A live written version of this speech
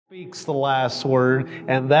speaks the last word,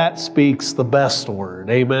 and that speaks the best word.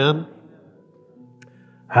 Amen?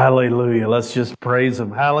 Hallelujah. Let's just praise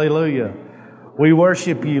Him. Hallelujah. We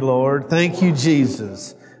worship You, Lord. Thank You,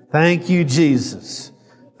 Jesus. Thank You, Jesus.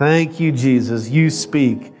 Thank You, Jesus. You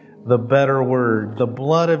speak the better word. The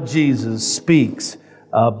blood of Jesus speaks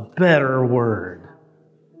a better word.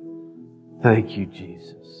 Thank You,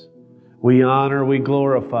 Jesus. We honor, we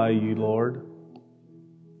glorify You, Lord,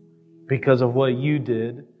 because of what You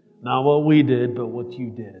did. Not what we did, but what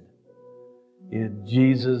You did. In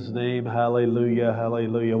Jesus' name, hallelujah,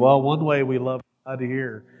 hallelujah. Well, one way we love God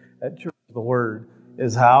here at Church of the Word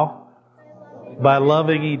is how? By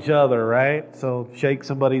loving each other, right? So shake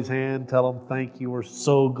somebody's hand, tell them thank you. We're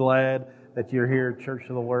so glad that you're here at Church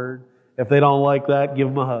of the Word. If they don't like that, give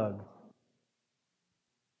them a hug.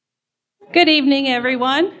 Good evening,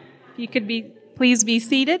 everyone. If you could please be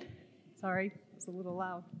seated. Sorry, it's a little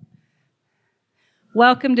loud.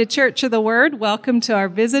 Welcome to Church of the Word. Welcome to our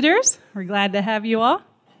visitors. We're glad to have you all.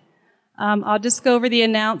 I'll just go over the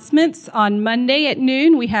announcements. On Monday at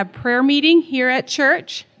noon, we have prayer meeting here at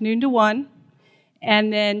church, noon to 1.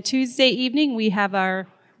 And then Tuesday evening, we have our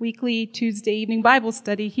weekly Tuesday evening Bible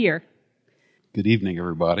study here. Good evening,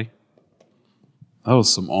 everybody. That was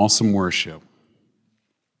some awesome worship.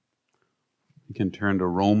 You can turn to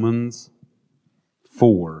Romans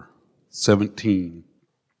 4:17.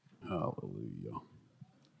 Hallelujah.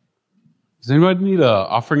 Does anybody need an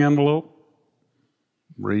offering envelope?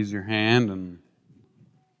 Raise your hand, and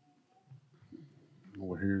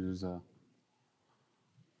over here there's a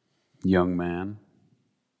young man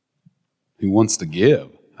who wants to give.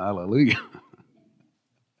 Hallelujah.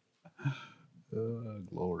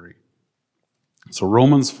 Glory. So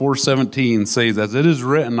Romans 4:17 says, "As it is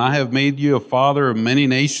written, I have made you a father of many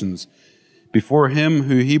nations, before Him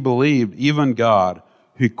who He believed, even God,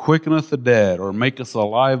 who quickeneth the dead, or maketh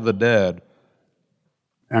alive the dead,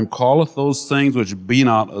 and calleth those things which be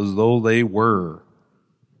not as though they were."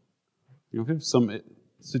 You know, if you have some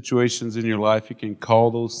situations in your life, you can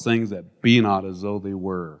call those things that be not as though they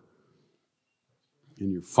were.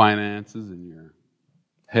 In your finances, in your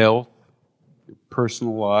health, your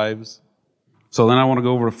personal lives. So then I want to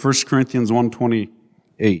go over to 1 Corinthians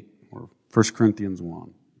 1:28, or 1 Corinthians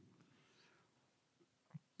 1.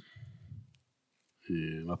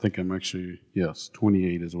 And I think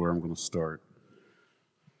 28 is where I'm going to start.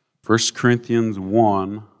 1 Corinthians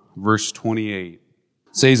 1, verse 28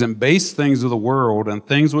 says, "And base things of the world, and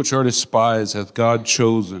things which are despised hath God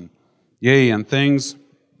chosen, yea, and things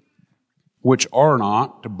which are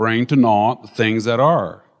not, to bring to naught the things that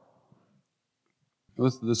are."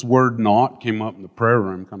 This word "not" came up in the prayer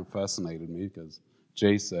room, kind of fascinated me because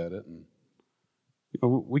Jay said it. And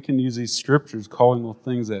we can use these scriptures calling the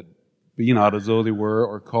things that be not as though they were,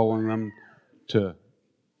 or calling them to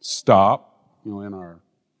stop, in our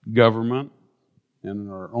government and in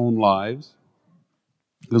our own lives.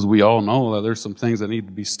 Because we all know that there's some things that need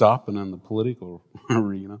to be stopping in the political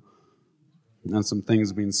arena, and some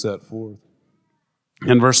things being set forth.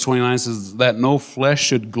 And verse 29 says, "That no flesh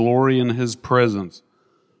should glory in His presence,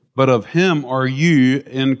 but of Him are you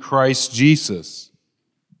in Christ Jesus."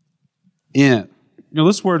 In.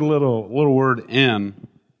 This word, little word "in,"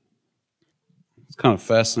 it's kind of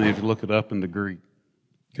fascinating if you look it up in the Greek,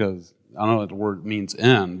 because I know that the word means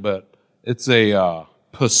 "in," but it's a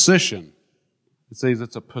position. It says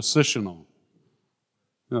it's a positional.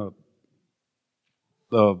 The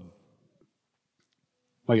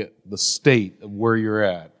state of where you're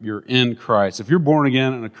at. You're in Christ. If you're born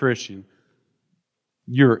again and a Christian,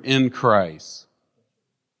 you're in Christ.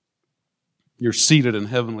 You're seated in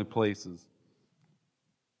heavenly places.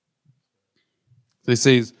 It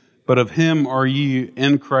says, "But of Him are ye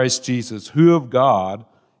in Christ Jesus, who of God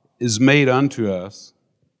is made unto us."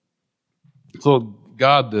 So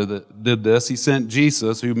God did this. He sent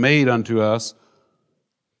Jesus, who made unto us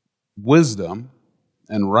wisdom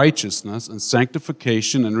and righteousness and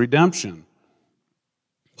sanctification and redemption.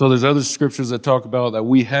 So there's other scriptures that talk about that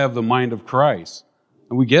we have the mind of Christ.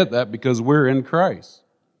 And we get that because we're in Christ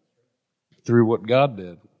through what God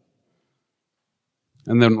did.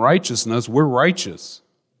 And then righteousness, we're righteous.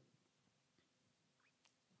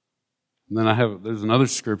 And then there's another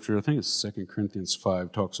scripture, I think it's 2 Corinthians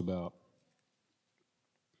 5, talks about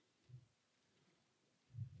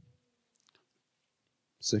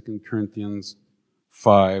 2 Corinthians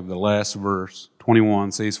 5, the last verse,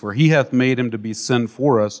 21, says, "For He hath made Him to be sin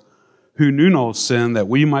for us, who knew no sin, that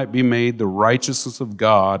we might be made the righteousness of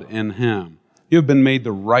God in Him." You have been made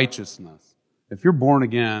the righteousness. If you're born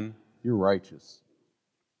again, you're righteous.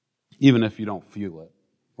 Even if you don't feel it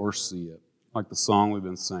or see it, like the song we've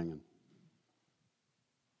been singing.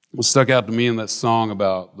 What stuck out to me in that song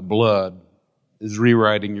about the blood is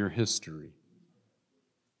rewriting your history.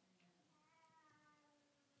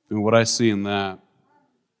 And what I see in that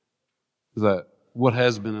is that what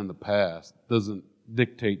has been in the past doesn't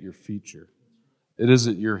dictate your future. It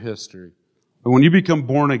isn't your history. But when you become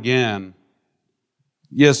born again,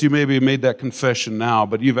 yes, you maybe made that confession now,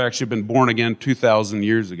 but you've actually been born again 2,000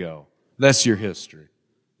 years ago. That's your history,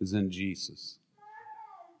 is in Jesus.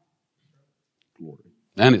 Glory.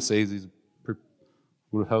 And it says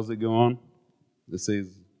how's it go on? It says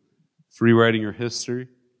it's rewriting your history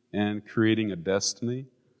and creating a destiny.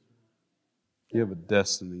 You have a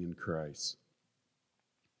destiny in Christ.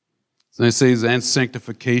 So it says, and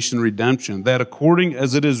sanctification, redemption, that according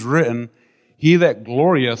as it is written, he that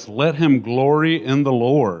glorieth, let him glory in the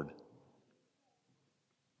Lord.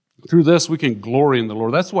 Through this, we can glory in the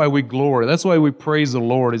Lord. That's why we glory. That's why we praise the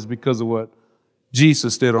Lord, is because of what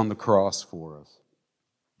Jesus did on the cross for us.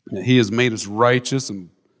 He has made us righteous and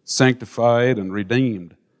sanctified and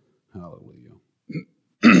redeemed. Hallelujah.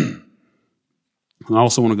 I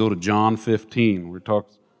also want to go to John 15. We're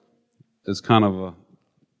talking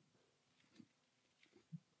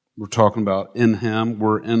about in Him.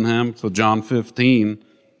 We're in Him. So John 15,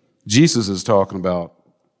 Jesus is talking about,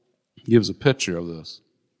 gives a picture of this.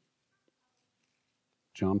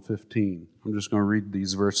 John 15. I'm just going to read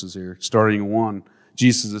these verses here. Starting in 1,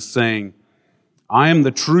 Jesus is saying, I am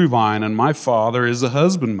the true vine, and my Father is the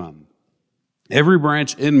husbandman. Every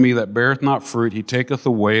branch in me that beareth not fruit, He taketh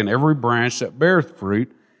away, and every branch that beareth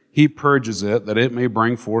fruit, He purges it, that it may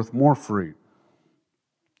bring forth more fruit.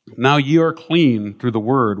 Now ye are clean through the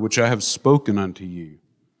word which I have spoken unto you.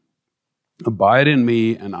 Abide in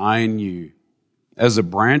me, and I in you. As a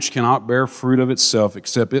branch cannot bear fruit of itself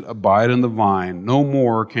except it abide in the vine, no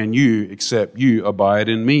more can you except you abide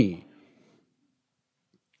in me.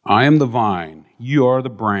 I am the vine, you are the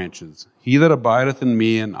branches. He that abideth in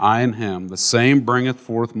me, and I in him, the same bringeth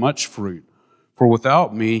forth much fruit. For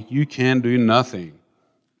without me you can do nothing.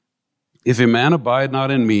 If a man abide not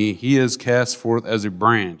in me, he is cast forth as a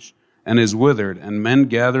branch, and is withered, and men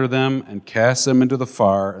gather them, and cast them into the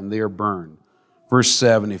fire, and they are burned. Verse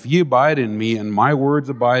 7, if ye abide in me, and my words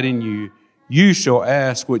abide in you, you shall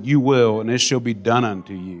ask what you will, and it shall be done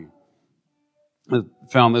unto you. I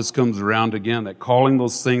found this comes around again, that calling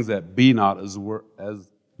those things that be not as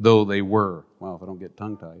though they were. Wow, if I don't get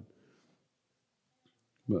tongue-tied.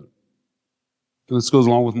 But this goes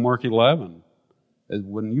along with Mark 11. As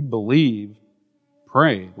when you believe,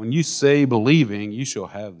 pray. When you say believing, you shall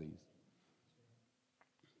have these.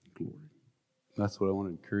 Glory. That's what I want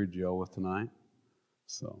to encourage you all with tonight.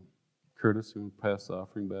 So, Curtis, you want to pass the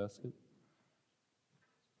offering basket?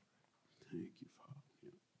 Thank you, Father.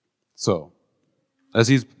 So, as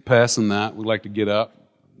he's passing that, we'd like to get up,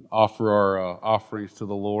 offer our offerings to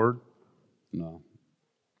the Lord,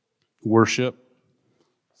 worship.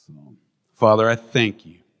 So, Father, I thank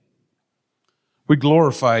you. We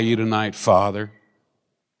glorify you tonight, Father.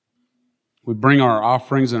 We bring our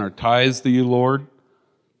offerings and our tithes to you, Lord.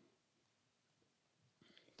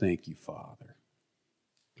 Thank you, Father.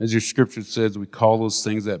 As your scripture says, we call those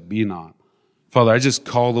things that be not. Father, I just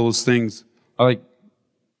call those things like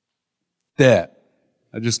debt.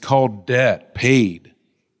 I just call debt paid.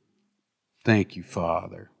 Thank you,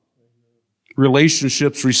 Father.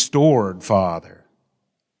 Relationships restored, Father.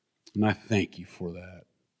 And I thank you for that.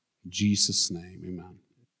 In Jesus' name, amen.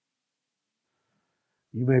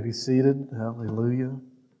 You may be seated. Hallelujah.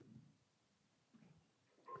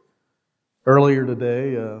 Earlier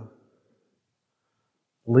today,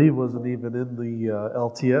 Lee wasn't even in the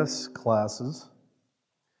LTS classes,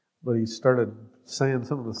 but he started saying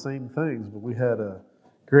some of the same things. But we had a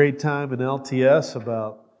great time in LTS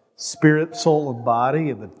about spirit, soul, and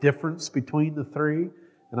body and the difference between the three.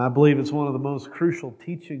 And I believe it's one of the most crucial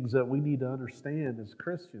teachings that we need to understand as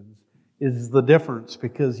Christians is the difference,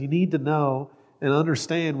 because you need to know and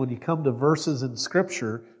understand when you come to verses in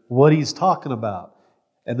Scripture what He's talking about.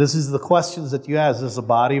 And this is the questions that you ask. Is this a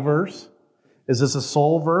body verse? Is this a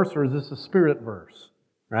soul verse? Or is this a spirit verse?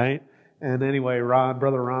 Right? And anyway,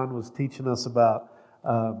 Brother Ron was teaching us about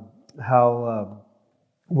how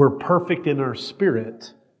we're perfect in our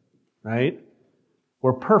spirit, right?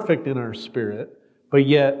 We're perfect in our spirit. But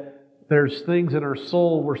yet, there's things in our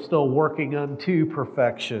soul we're still working unto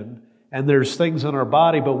perfection. And there's things in our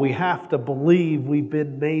body, but we have to believe we've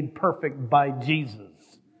been made perfect by Jesus.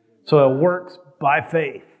 So it works by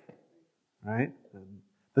faith. Right? And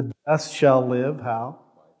the just shall live how?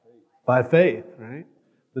 By faith, right?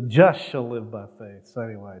 The just shall live by faith. So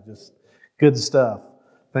anyway, just good stuff.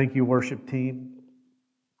 Thank you, worship team.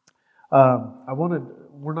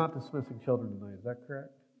 We're not dismissing children tonight, is that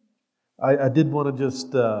correct? I did want to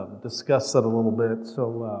just discuss that a little bit.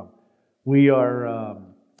 So we're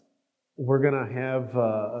going to have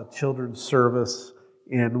a children's service,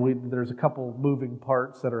 and there's a couple moving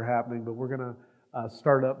parts that are happening, but we're going to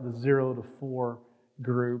start up the 0 to 4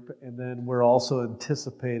 group, and then we're also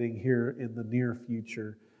anticipating here in the near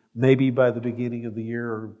future, maybe by the beginning of the year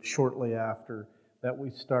or shortly after, that we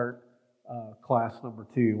start class number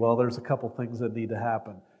 2. Well, there's a couple things that need to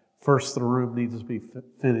happen. First, the room needs to be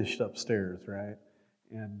finished upstairs, right?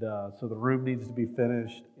 And so the room needs to be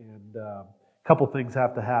finished, and a couple things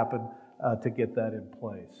have to happen to get that in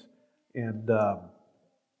place. And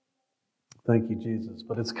thank you, Jesus.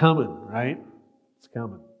 But it's coming, right? It's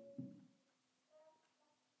coming.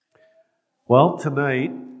 Well,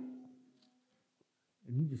 tonight, and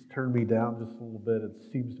you just turn me down just a little bit.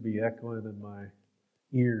 It seems to be echoing in my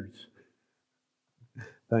ears.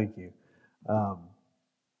 Thank you.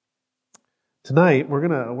 Tonight we're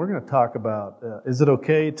gonna talk about. Is it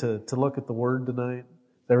okay to look at the Word tonight?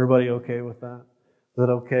 Is everybody okay with that? Is it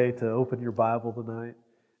okay to open your Bible tonight?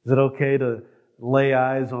 Is it okay to lay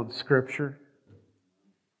eyes on Scripture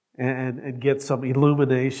and get some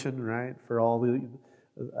illumination, right? For all the.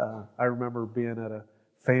 I remember being at a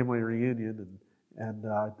family reunion and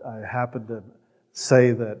I happened to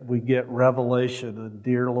say that we get revelation, and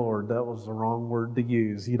dear Lord, that was the wrong word to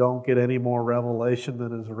use. You don't get any more revelation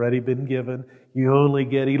than has already been given. You only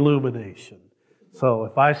get illumination. So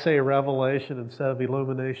if I say revelation instead of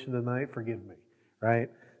illumination tonight, forgive me, right?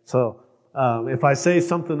 So if I say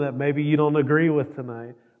something that maybe you don't agree with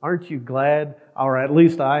tonight, aren't you glad, or at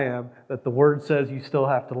least I am, that the Word says you still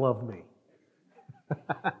have to love me?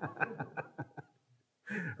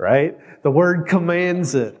 Right? The Word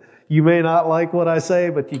commands it. You may not like what I say,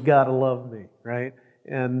 but you got to love me, right?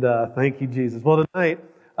 And thank you, Jesus. Well, tonight,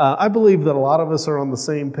 I believe that a lot of us are on the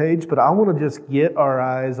same page, but I want to just get our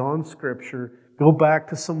eyes on Scripture, go back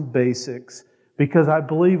to some basics, because I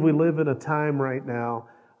believe we live in a time right now,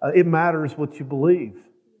 it matters what you believe.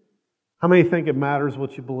 How many think it matters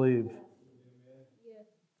what you believe?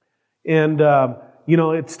 And,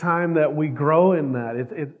 it's time that we grow in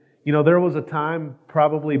that. There was a time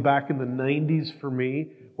probably back in the 90s for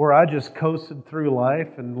me where I just coasted through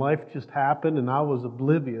life and life just happened and I was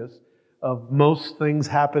oblivious of most things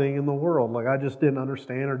happening in the world. Like I just didn't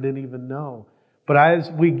understand or didn't even know. But as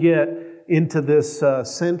we get into this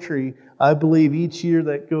century, I believe each year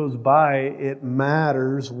that goes by, it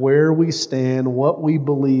matters where we stand, what we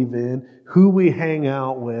believe in, who we hang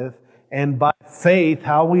out with, and by faith,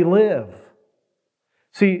 how we live.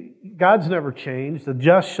 See, God's never changed. The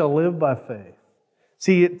just shall live by faith.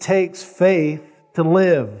 See, it takes faith to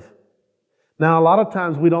live. Now, a lot of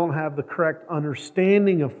times we don't have the correct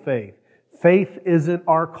understanding of faith. Faith isn't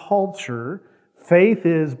our culture. Faith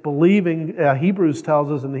is believing. Hebrews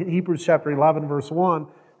tells us in Hebrews chapter 11, verse 1,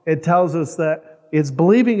 it tells us that it's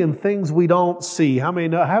believing in things we don't see. How many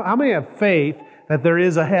know? How many have faith that there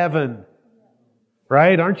is a heaven?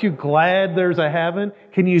 Right? Aren't you glad there's a heaven?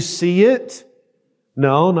 Can you see it?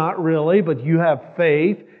 No, not really, but you have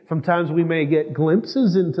faith. Sometimes we may get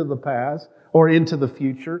glimpses into the past or into the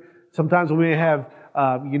future. Sometimes we may have,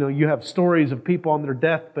 you have stories of people on their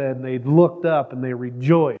deathbed and they looked up and they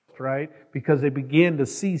rejoiced, right? Because they began to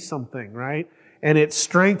see something, right? And it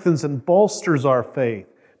strengthens and bolsters our faith.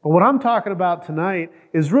 But what I'm talking about tonight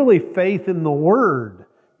is really faith in the Word.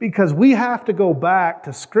 Because we have to go back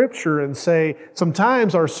to Scripture and say,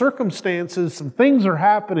 sometimes our circumstances, some things are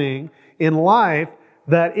happening in life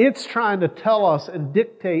that it's trying to tell us and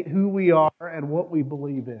dictate who we are and what we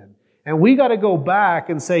believe in. And we got to go back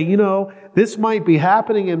and say, this might be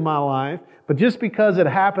happening in my life, but just because it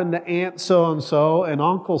happened to Aunt so-and-so and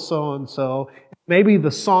Uncle so-and-so, maybe the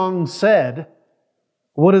song said,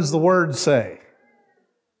 what does the Word say?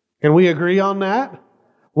 Can we agree on that?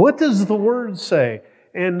 What does the Word say?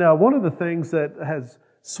 And one of the things that has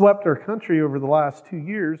swept our country over the last 2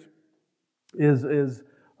 years is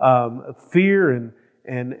fear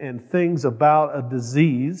and things about a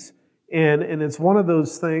disease. And it's one of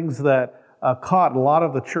those things that caught a lot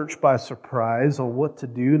of the church by surprise on what to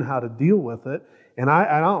do and how to deal with it. And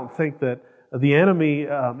I don't think that the enemy,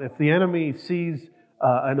 if the enemy sees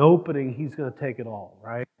an opening, he's going to take it all,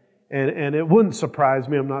 right? And it wouldn't surprise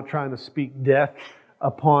me. I'm not trying to speak death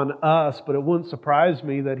upon us, but it wouldn't surprise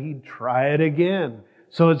me that he'd try it again.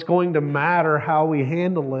 So it's going to matter how we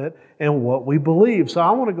handle it and what we believe. So I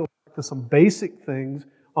want to go back to some basic things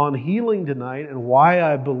on healing tonight and why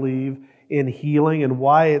I believe in healing and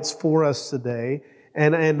why it's for us today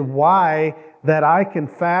and why that I can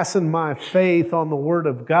fasten my faith on the Word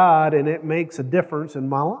of God and it makes a difference in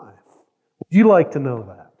my life. Would you like to know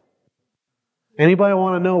that? Anybody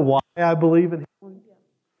want to know why I believe in healing?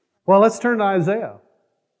 Well, let's turn to Isaiah.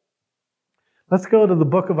 Let's go to the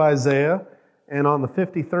book of Isaiah, and on the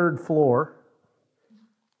 53rd floor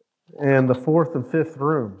and the 4th and 5th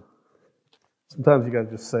room. Sometimes you got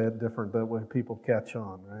to just say it different, that way people catch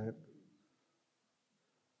on, right?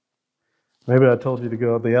 Maybe I told you to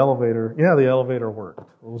go the elevator. Yeah, the elevator worked.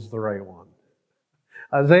 It was the right one.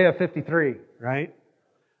 Isaiah 53, right?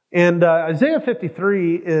 And Isaiah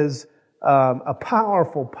 53 is a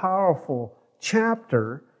powerful, powerful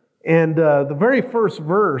chapter. And the very first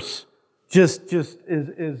verse just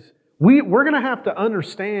is we're going to have to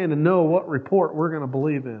understand and know what report we're going to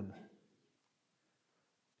believe in.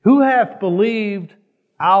 Who hath believed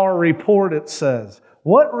our report, it says.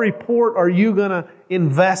 What report are you going to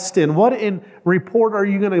invest in? What report are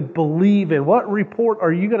you going to believe in? What report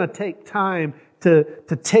are you going to take time to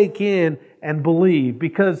take in and believe?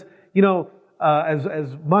 Because,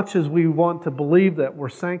 as much as we want to believe that we're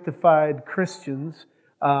sanctified Christians,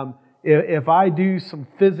 if I do some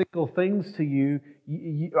physical things to you,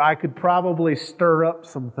 I could probably stir up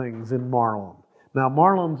some things in Marlon. Now,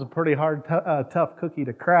 Marlon's a pretty hard, tough cookie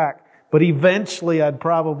to crack, but eventually I'd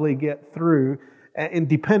probably get through. And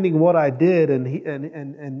depending what I did,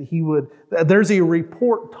 and he would, there's a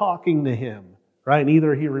report talking to him, right? And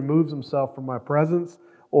either he removes himself from my presence,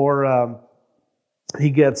 or he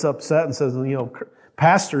gets upset and says,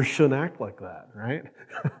 pastors shouldn't act like that, right?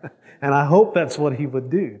 And I hope that's what he would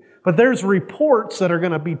do. But there's reports that are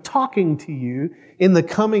going to be talking to you in the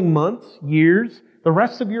coming months, years, the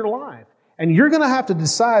rest of your life. And you're going to have to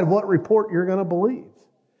decide what report you're going to believe.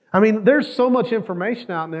 I mean, there's so much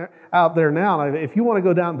information out there now. If you want to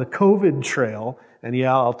go down the COVID trail, and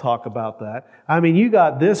yeah, I'll talk about that. I mean, you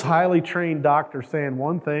got this highly trained doctor saying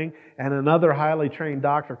one thing, and another highly trained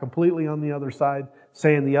doctor completely on the other side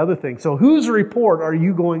saying the other thing. So whose report are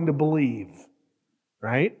you going to believe?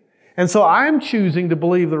 Right? And so I'm choosing to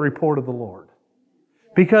believe the report of the Lord.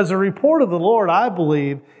 Because the report of the Lord, I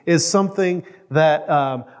believe, is something that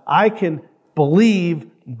I can believe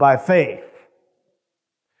by faith.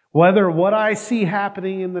 Whether what I see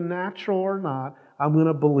happening in the natural or not, I'm going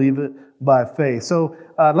to believe it by faith. So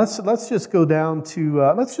let's just go down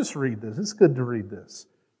to, let's just read this. It's good to read this.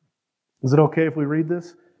 Is it okay if we read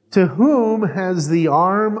this? To whom has the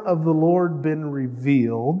arm of the Lord been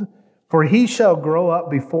revealed? For he shall grow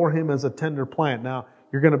up before him as a tender plant. Now,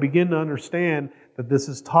 you're going to begin to understand that this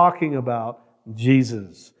is talking about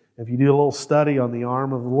Jesus. If you do a little study on the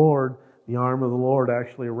arm of the Lord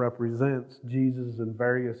actually represents Jesus in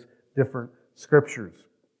various different scriptures.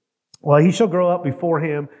 Well, he shall grow up before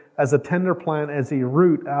him as a tender plant, as a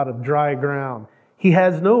root out of dry ground. He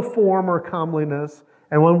has no form or comeliness,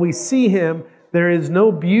 and when we see him, there is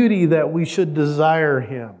no beauty that we should desire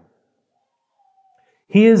him.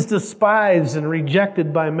 He is despised and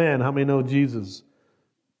rejected by men. How many know Jesus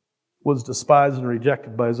was despised and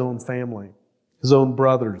rejected by his own family, his own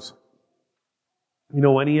brothers?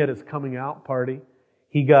 When he had his coming out party,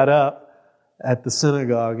 he got up at the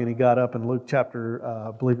synagogue and he got up in Luke chapter,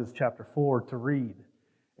 I believe it's chapter 4, to read.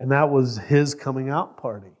 And that was his coming out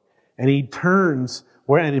party. And he turns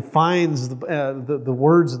and he finds the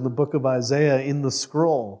words in the book of Isaiah in the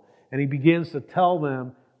scroll. And he begins to tell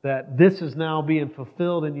them that this is now being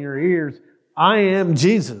fulfilled in your ears. I am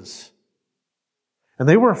Jesus. And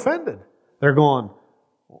they were offended. They're going,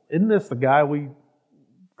 well, isn't this the guy we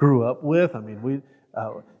grew up with? I mean,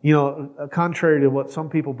 contrary to what some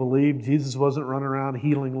people believe, Jesus wasn't running around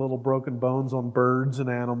healing little broken bones on birds and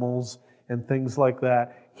animals and things like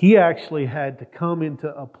that. He actually had to come into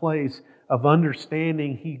a place of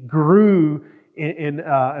understanding. He grew in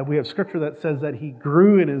we have scripture that says that he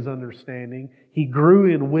grew in his understanding. He grew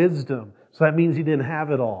in wisdom. So that means he didn't have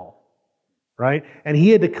it all. Right? And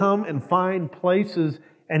he had to come and find places,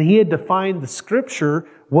 and he had to find the scripture,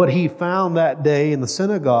 what he found that day in the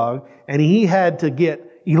synagogue, and he had to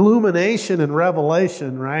get illumination and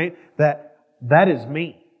revelation, right? That is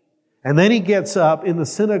me. And then he gets up in the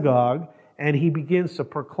synagogue and he begins to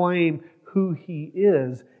proclaim who he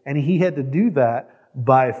is, and he had to do that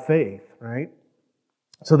by faith, right?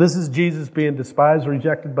 So this is Jesus being despised,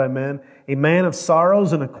 rejected by men, a man of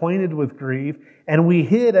sorrows and acquainted with grief, and we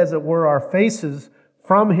hid, as it were, our faces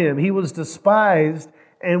from him. He was despised,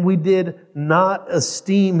 and we did not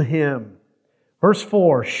esteem him. Verse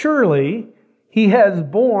 4, surely he has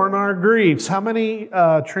borne our griefs. How many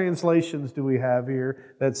translations do we have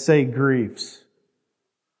here that say griefs?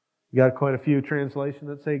 You got quite a few translations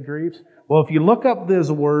that say griefs? Well, if you look up this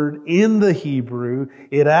word in the Hebrew,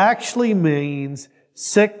 it actually means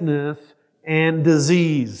sickness and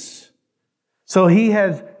disease. So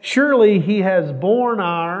surely he has borne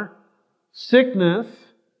our sickness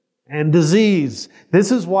and disease.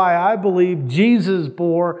 This is why I believe Jesus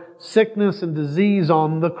bore sickness and disease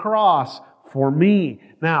on the cross for me.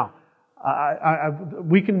 Now,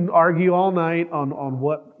 we can argue all night on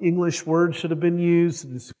what English word should have been used to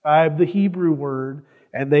describe the Hebrew word,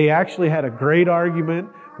 and they actually had a great argument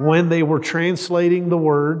when they were translating the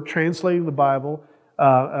word, translating the Bible,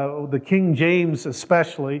 the King James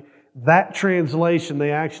especially. That translation,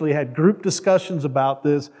 they actually had group discussions about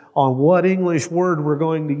this on what English word we're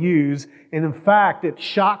going to use, and in fact, it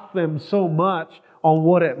shocked them so much on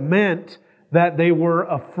what it meant that they were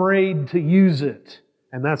afraid to use it.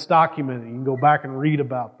 And that's documented. You can go back and read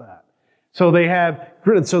about that. So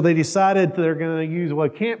they decided they're going to use, well,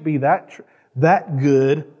 it can't be that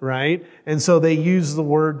good, right? And so they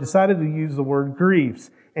decided to use the word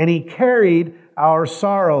griefs. And He carried our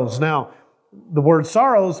sorrows. Now, the word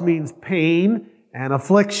sorrows means pain and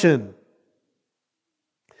affliction.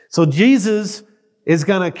 So Jesus is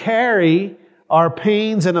going to carry our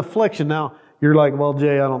pains and affliction. Now, you're like, well,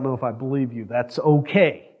 Jay, I don't know if I believe you. That's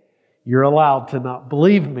okay. You're allowed to not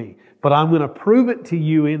believe me. But I'm going to prove it to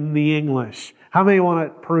you in the English. How many want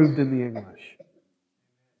it proved in the English?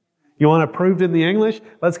 You want it proved in the English?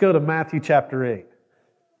 Let's go to Matthew chapter 8.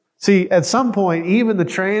 See, at some point, even the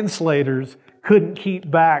translators couldn't keep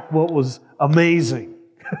back what was amazing.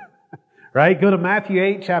 Right? Go to Matthew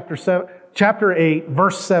 8, chapter 8,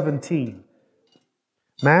 verse 17.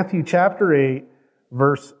 Matthew chapter 8,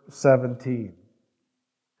 verse 17.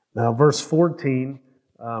 Now, verse 14,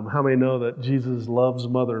 how many know that Jesus loves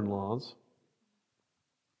mother-in-laws?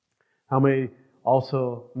 How many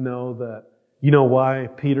also know that, you know why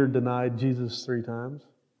Peter denied Jesus 3 times?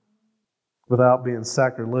 Without being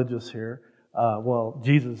sacrilegious here. Well,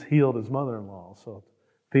 Jesus healed his mother-in-law, so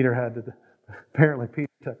Peter had to, apparently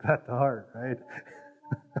Peter took that to heart, right?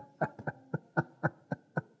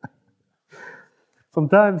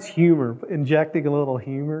 Sometimes humor, injecting a little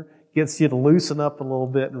humor, gets you to loosen up a little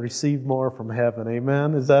bit and receive more from heaven.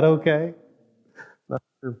 Amen? Is that okay? Not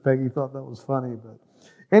sure if Peggy thought that was funny, but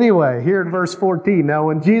anyway, here in verse 14. Now,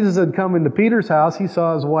 when Jesus had come into Peter's house, He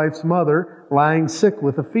saw his wife's mother lying sick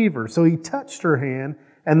with a fever. So He touched her hand,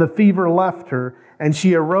 and the fever left her, and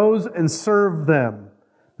she arose and served them.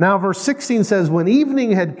 Now, verse 16 says, when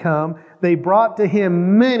evening had come, they brought to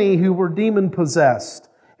Him many who were demon-possessed.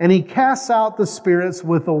 And He cast out the spirits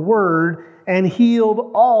with a word and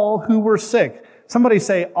healed all who were sick. Somebody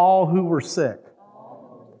say, all who were sick.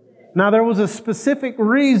 Now, there was a specific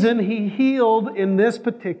reason He healed in this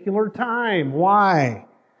particular time. Why?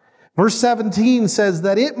 Verse 17 says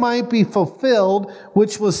that it might be fulfilled,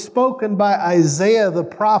 which was spoken by Isaiah the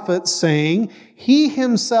prophet, saying, He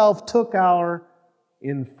Himself took our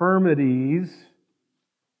infirmities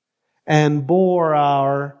and bore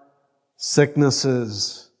our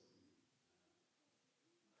sicknesses.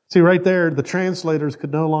 See, right there, the translators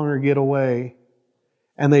could no longer get away,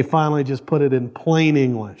 and they finally just put it in plain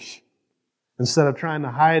English. Instead of trying to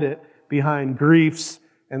hide it behind griefs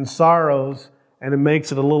and sorrows, and it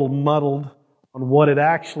makes it a little muddled on what it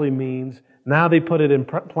actually means, now they put it in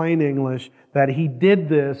plain English that He did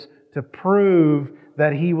this to prove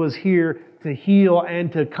that He was here to heal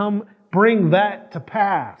and to come bring that to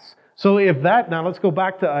pass. So now let's go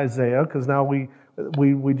back to Isaiah, because now we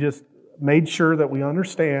just made sure that we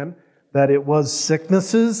understand that it was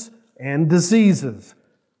sicknesses and diseases.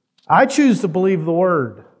 I choose to believe the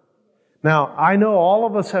Word. Now, I know all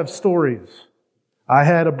of us have stories. I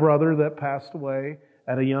had a brother that passed away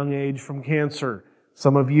at a young age from cancer.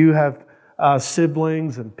 Some of you have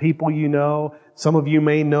siblings and people you know. Some of you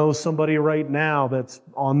may know somebody right now that's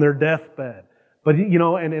on their deathbed. But,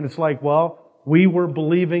 and it's like, well, we were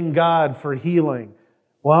believing God for healing.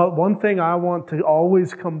 Well, one thing I want to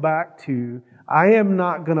always come back to, I am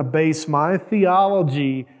not going to base my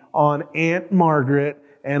theology on Aunt Margaret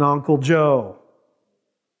and Uncle Joe.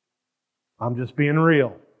 I'm just being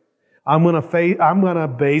real. I'm going to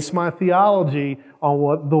base my theology on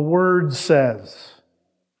what the Word says.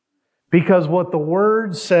 Because what the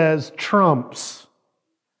Word says trumps.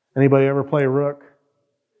 Anybody ever play Rook?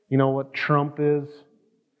 You know what trump is?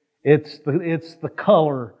 It's the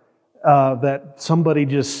color that somebody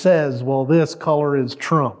just says, well, this color is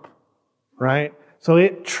trump, right? So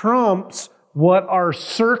it trumps what our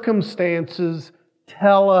circumstances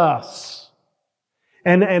tell us.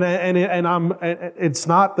 And it's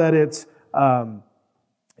not that it's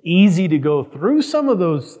easy to go through some of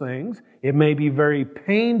those things. It may be very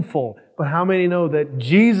painful, but how many know that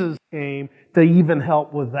Jesus came to even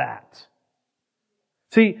help with that?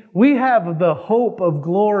 See, we have the hope of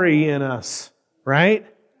glory in us, right?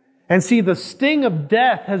 And see, the sting of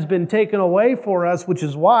death has been taken away for us, which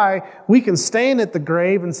is why we can stand at the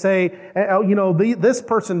grave and say, this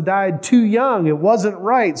person died too young. It wasn't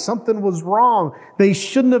right. Something was wrong. They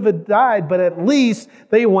shouldn't have died, but at least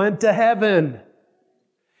they went to heaven.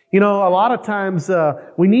 A lot of times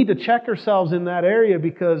we need to check ourselves in that area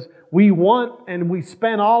because we want and we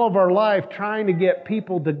spend all of our life trying to get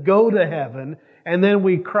people to go to heaven, and then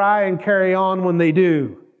we cry and carry on when they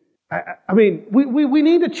do. We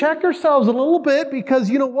need to check ourselves a little bit because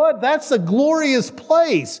you know what? That's a glorious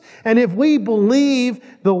place. And if we believe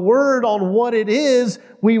the Word on what it is,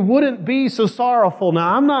 we wouldn't be so sorrowful.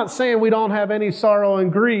 Now, I'm not saying we don't have any sorrow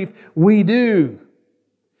and grief. We do.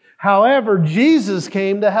 However, Jesus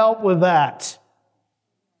came to help with that.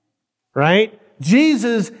 Right?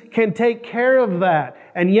 Jesus can take care of that.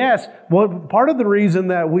 And yes, part of the reason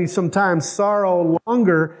that we sometimes sorrow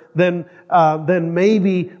longer than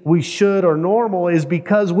maybe we should or normal is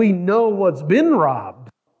because we know what's been robbed.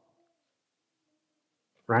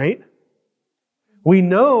 Right? We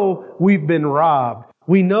know we've been robbed.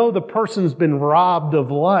 We know the person's been robbed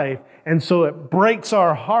of life. And so it breaks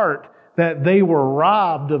our heart that they were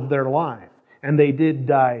robbed of their life. And they did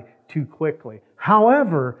die too quickly.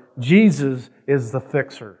 However, Jesus is the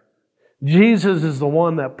fixer. Jesus is the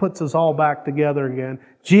one that puts us all back together again.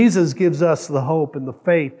 Jesus gives us the hope and the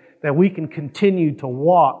faith that we can continue to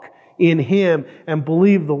walk in Him and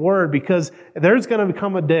believe the Word, because there's going to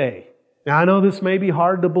come a day. Now, I know this may be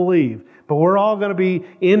hard to believe, but we're all going to be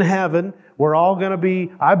in heaven. We're all going to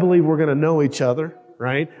be, I believe we're going to know each other.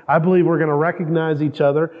 Right? I believe we're going to recognize each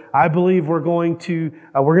other. I believe we're going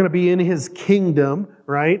to be in His kingdom,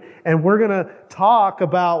 right? And we're going to talk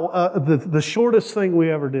about the shortest thing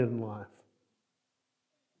we ever did in life.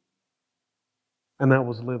 And that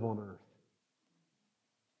was live on earth.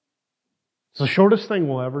 It's the shortest thing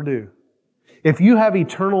we'll ever do. If you have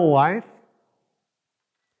eternal life,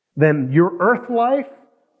 then your earth life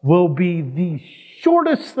will be the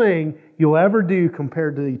shortest thing you'll ever do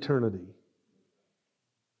compared to eternity.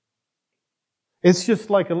 It's just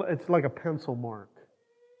like a pencil mark.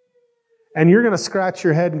 And you're going to scratch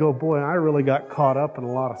your head and go, boy, I really got caught up in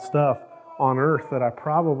a lot of stuff on earth that I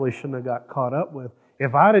probably shouldn't have got caught up with.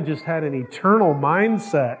 If I'd have just had an eternal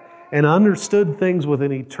mindset and understood things with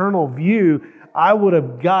an eternal view, I would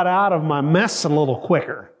have got out of my mess a little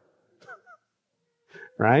quicker.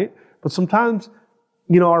 Right? But sometimes,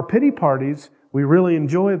 our pity parties, we really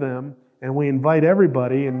enjoy them and we invite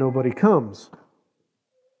everybody and nobody comes.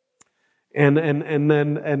 And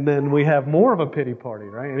then we have more of a pity party,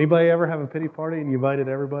 right? Anybody ever have a pity party and you invited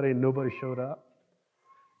everybody and nobody showed up?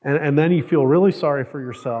 And then you feel really sorry for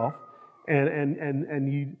yourself.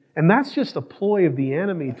 And that's just a ploy of the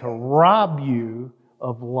enemy to rob you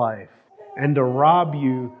of life and to rob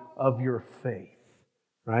you of your faith,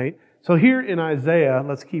 right? So here in Isaiah,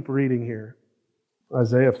 let's keep reading here.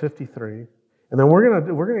 Isaiah 53. And then we're going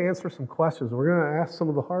to answer some questions. We're going to ask some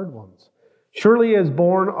of the hard ones. Surely He has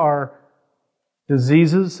borne our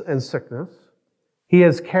diseases and sickness. He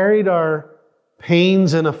has carried our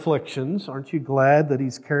pains and afflictions. Aren't you glad that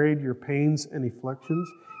He's carried your pains and afflictions?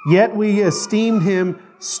 Yet we esteemed Him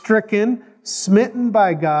stricken, smitten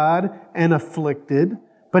by God, and afflicted.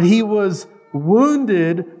 But He was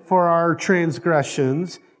wounded for our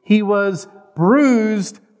transgressions. He was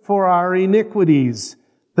bruised for our iniquities.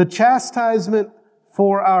 The chastisement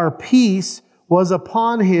for our peace was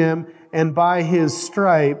upon Him, and by His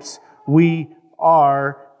stripes we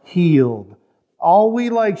are healed. All we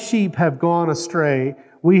like sheep have gone astray.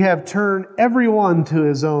 We have turned everyone to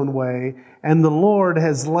his own way, and the Lord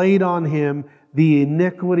has laid on Him the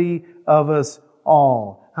iniquity of us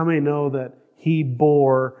all. How many know that He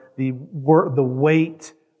bore the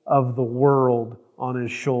weight of the world on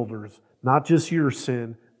His shoulders? Not just your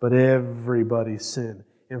sin, but everybody's sin.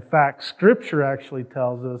 In fact, Scripture actually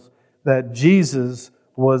tells us that Jesus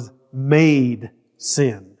was made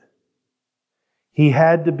sin. He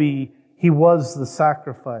was the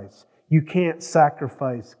sacrifice. You can't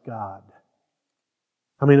sacrifice God.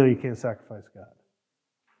 How many know you can't sacrifice God?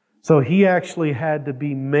 So He actually had to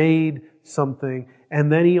be made something,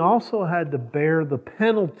 and then He also had to bear the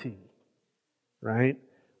penalty, right?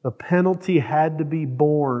 The penalty had to be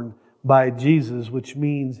borne by Jesus, which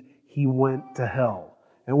means He went to hell.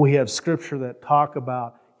 And we have Scripture that talk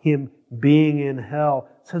about Him being in hell.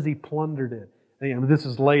 It says He plundered it. And this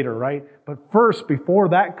is later, right? But first, before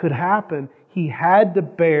that could happen, He had to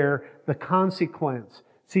bear the consequence.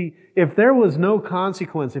 See, if there was no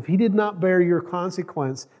consequence, if He did not bear your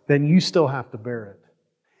consequence, then you still have to bear it.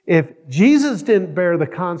 If Jesus didn't bear the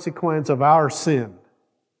consequence of our sin,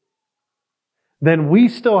 then we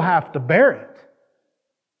still have to bear it.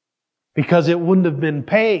 because it wouldn't have been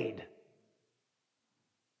paid.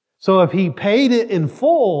 So if he paid it in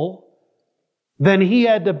full, then he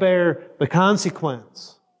had to bear the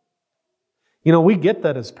consequence. You know, we get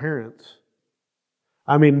that as parents.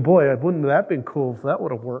 I mean, boy, wouldn't that have been cool if that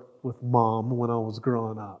would have worked with Mom when I was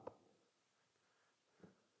growing up?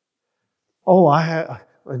 Oh,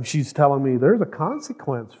 and she's telling me there's a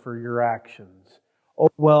consequence for your actions. Oh,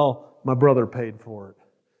 well, my brother paid for it.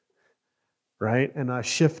 Right? And I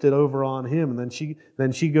shift it over on him. And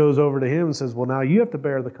then she goes over to him and says, well, now you have to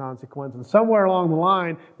bear the consequence. And somewhere along the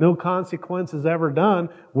line, no consequence is ever done.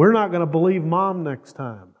 We're not going to believe Mom next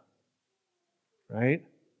time. Right?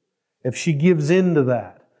 If she gives in to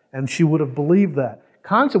that. And she would have believed that.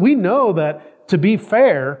 We know that, to be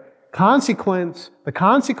fair, the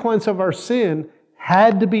consequence of our sin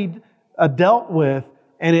had to be dealt with.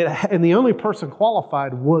 And the only person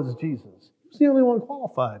qualified was Jesus. He was the only one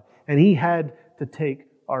qualified. And He had to take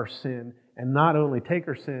our sin, and not only take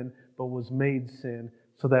our sin, but was made sin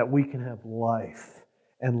so that we can have life,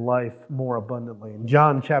 and life more abundantly. In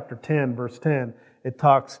John chapter 10, verse 10, it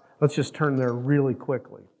talks, let's just turn there really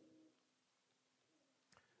quickly.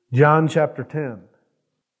 John chapter 10.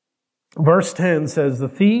 Verse 10 says, the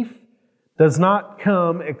thief does not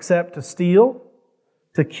come except to steal,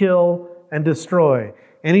 to kill, and destroy.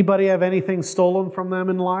 Anybody have anything stolen from them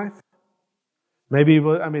in life? Maybe,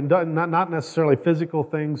 I mean, not necessarily physical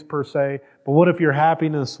things per se, but what if your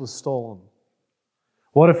happiness was stolen?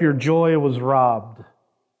 What if your joy was robbed?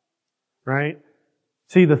 Right?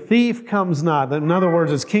 See, the thief comes not. In other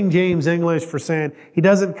words, it's King James English for saying he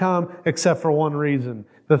doesn't come except for one reason.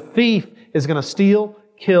 The thief is going to steal,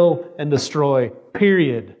 kill, and destroy.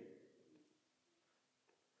 Period.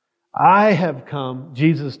 I have come,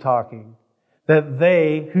 Jesus talking, that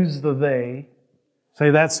they, who's the they? Say,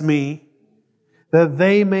 that's me. That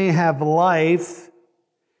they may have life,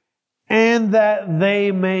 and that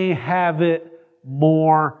they may have it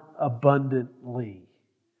more abundantly.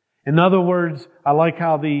 In other words, I like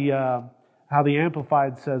how the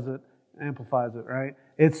Amplified amplifies it, right?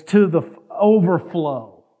 It's to the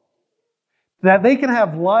overflow. That they can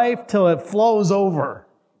have life till it flows over.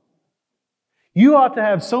 You ought to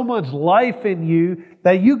have so much life in you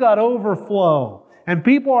that you got overflow. And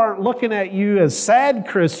people aren't looking at you as sad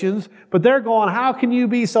Christians, but they're going, how can you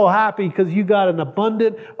be so happy? Because you got an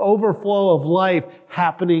abundant overflow of life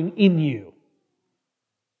happening in you.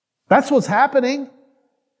 That's what's happening.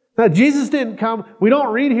 Now, Jesus didn't come, we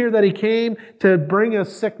don't read here that He came to bring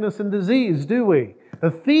us sickness and disease, do we?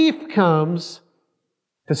 The thief comes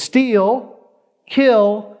to steal,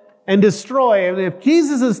 kill, and destroy. And if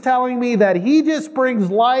Jesus is telling me that He just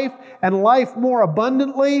brings life and life more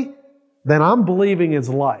abundantly, then I'm believing it's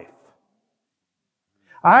life.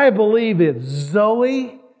 I believe it's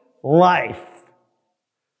Zoe life.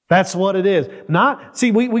 That's what it is.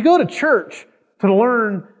 We go to church to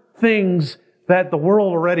learn things that the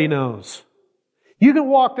world already knows. You can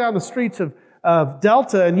walk down the streets of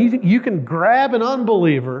Delta and you can grab an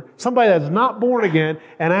unbeliever, somebody that's not born again,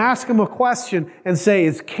 and ask him a question and say,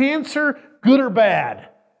 is cancer good or bad?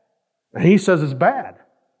 And he says it's bad.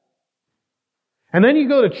 And then you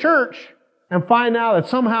go to church and find out that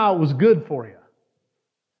somehow it was good for you.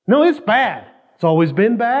 No, it's bad. It's always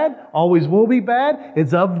been bad, always will be bad.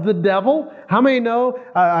 It's of the devil. How many know,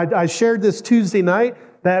 I shared this Tuesday night,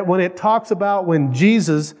 that when it talks about when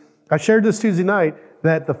Jesus, I shared this Tuesday night,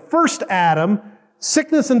 that the first Adam,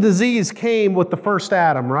 sickness and disease came with the first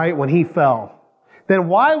Adam, right, when he fell. Then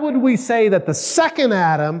why would we say that the second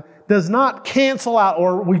Adam does not cancel out,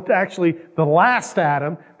 the last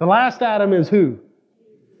Adam is who?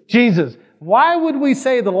 Jesus. Why would we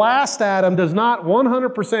say the last Adam does not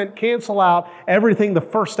 100% cancel out everything the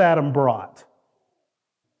first Adam brought?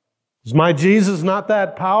 Is my Jesus not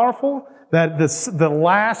that powerful? That the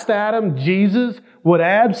last Adam, Jesus, would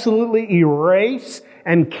absolutely erase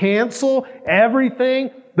and cancel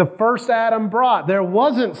everything the first Adam brought. There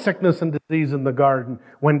wasn't sickness and disease in the garden.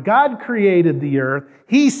 When God created the earth,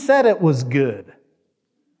 He said it was good.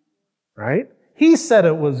 Right? He said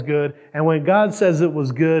it was good, and when God says it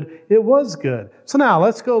was good, it was good. So now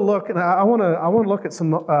let's go look, and I want to look at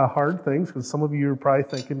some hard things, because some of you are probably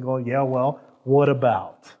thinking, going, yeah, well, what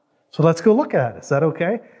about? So let's go look at it. Is that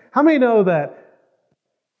okay? How many know that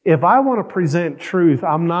if I want to present truth,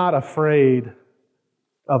 I'm not afraid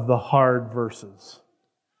of the hard verses?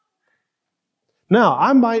 Now,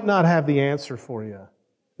 I might not have the answer for you.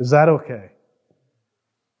 Is that okay?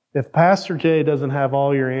 If Pastor Jay doesn't have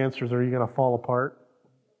all your answers, are you going to fall apart?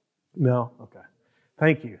 No? Okay.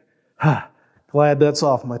 Thank you. Glad that's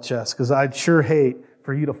off my chest, because I'd sure hate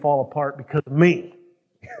for you to fall apart because of me.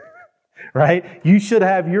 right? You should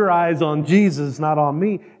have your eyes on Jesus, not on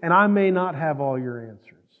me. And I may not have all your answers.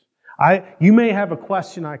 You may have a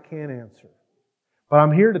question I can't answer. But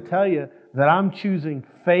I'm here to tell you that I'm choosing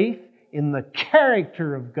faith in the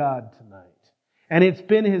character of God tonight. And it's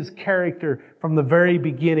been His character from the very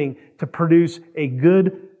beginning to produce a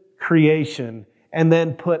good creation and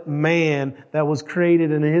then put man that was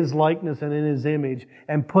created in His likeness and in His image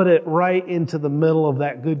and put it right into the middle of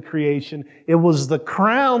that good creation. It was the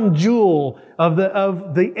crown jewel of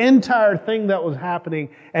the entire thing that was happening.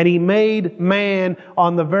 And He made man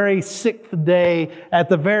on the very sixth day at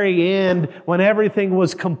the very end when everything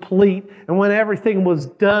was complete and when everything was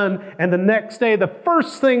done. And the next day, the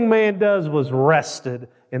first thing man does was rested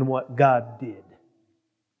in what God did.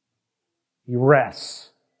 He rests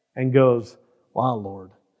and goes, wow,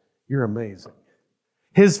 Lord, You're amazing.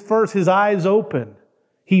 His eyes open.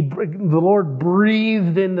 The Lord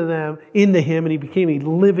breathed into him, and he became a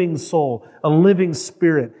living soul, a living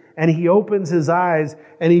spirit. And he opens his eyes,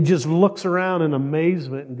 and he just looks around in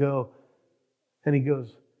amazement and he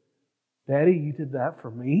goes, Daddy, you did that for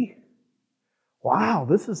me? Wow,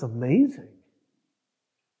 this is amazing.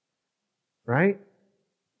 Right?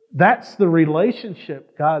 That's the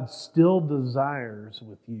relationship God still desires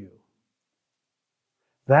with you.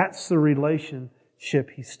 That's the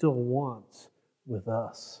relationship He still wants with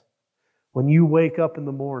us. When you wake up in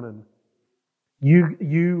the morning,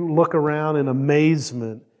 you look around in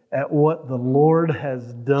amazement at what the Lord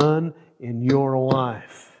has done in your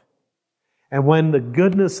life. And when the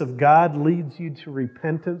goodness of God leads you to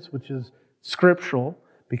repentance, which is scriptural,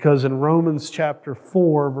 because in Romans chapter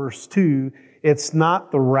 4, verse 2, it's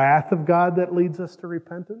not the wrath of God that leads us to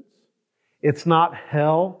repentance. It's not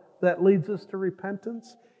hell that leads us to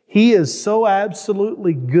repentance. He is so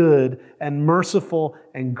absolutely good and merciful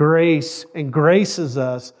and graces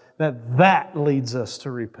us that leads us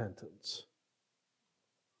to repentance.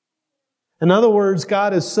 In other words,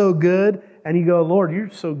 God is so good, and you go, Lord,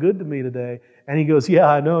 You're so good to me today. And He goes, yeah,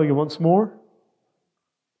 I know. You want some more?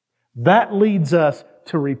 That leads us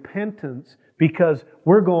to repentance because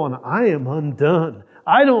we're going, I am undone.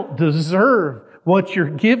 I don't deserve what You're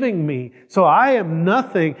giving me. So I am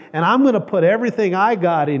nothing, and I'm going to put everything I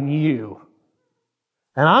got in You.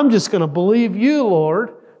 And I'm just going to believe You,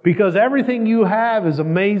 Lord, because everything You have is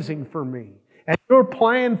amazing for me. And Your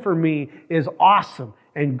plan for me is awesome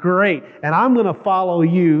and great. And I'm going to follow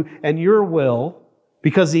You and Your will,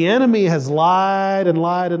 because the enemy has lied and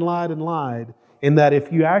lied and lied and lied, in that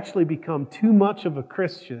if you actually become too much of a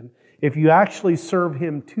Christian, if you actually serve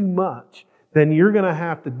him too much, then you're going to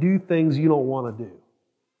have to do things you don't want to do.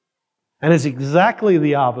 And it's exactly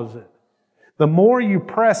the opposite. The more you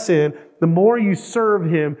press in, the more you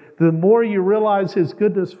serve Him, the more you realize His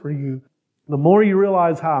goodness for you, the more you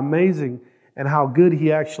realize how amazing and how good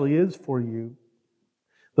He actually is for you,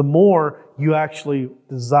 the more you actually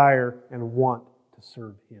desire and want to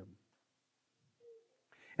serve Him.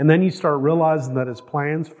 And then you start realizing that His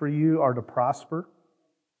plans for you are to prosper.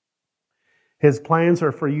 His plans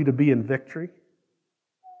are for you to be in victory.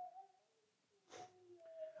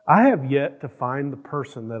 I have yet to find the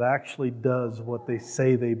person that actually does what they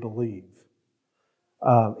say they believe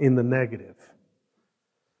in the negative.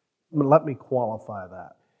 Let me qualify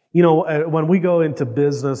that. You know, when we go into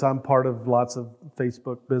business, I'm part of lots of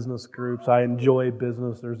Facebook business groups. I enjoy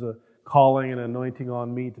business. There's a calling and anointing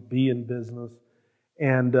on me to be in business.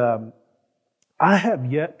 And I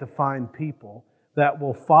have yet to find people that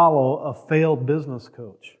will follow a failed business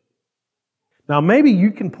coach. Now, maybe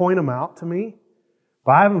you can point them out to me,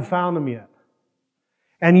 but I haven't found them yet.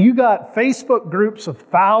 And you got Facebook groups of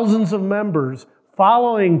thousands of members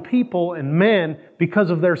following people and men because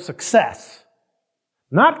of their success.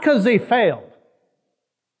 Not because they failed.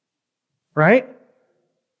 Right?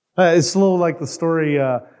 It's a little like the story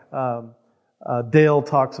Dale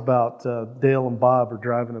talks about. Dale and Bob are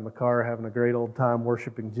driving in the car, having a great old time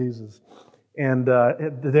worshiping Jesus. And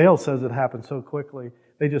Dale says it happened so quickly.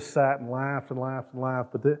 They just sat and laughed and laughed and laughed.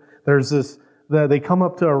 But they come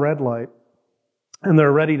up to a red light, and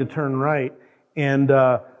they're ready to turn right. And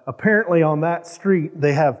apparently on that street,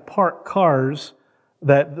 they have parked cars,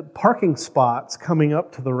 the parking spots coming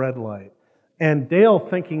up to the red light. And Dale,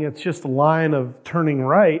 thinking it's just a line of turning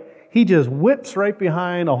right, he just whips right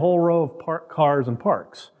behind a whole row of parked cars and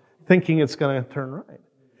parks, thinking it's going to turn right.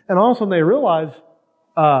 And all of a sudden they realize,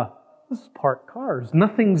 this is parked cars.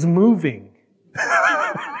 Nothing's moving.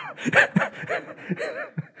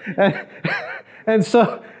 and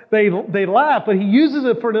so they laugh, but he uses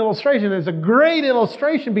it for an illustration. It's a great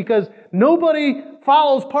illustration because nobody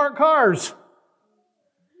follows parked cars.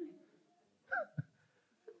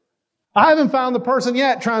 I haven't found the person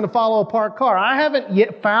yet trying to follow a parked car. I haven't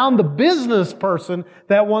yet found the business person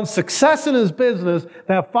that wants success in his business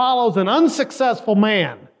that follows an unsuccessful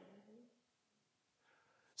man.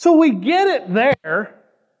 So we get it there,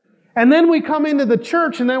 and then we come into the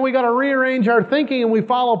church, and then we got to rearrange our thinking, and we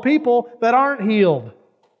follow people that aren't healed.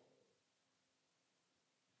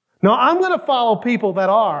 No, I'm going to follow people that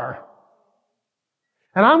are.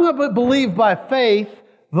 And I'm going to believe by faith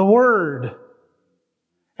the Word.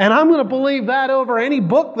 And I'm going to believe that over any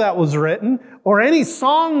book that was written or any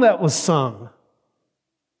song that was sung.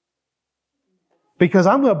 Because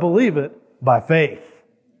I'm going to believe it by faith.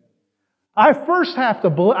 I first have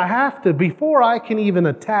to, before I can even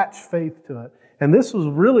attach faith to it, and this is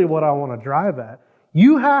really what I want to drive at,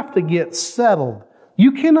 you have to get settled.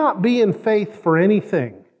 You cannot be in faith for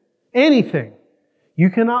anything. Anything. You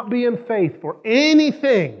cannot be in faith for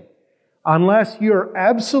anything unless you're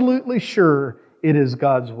absolutely sure it is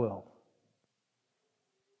God's will.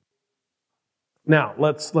 Now,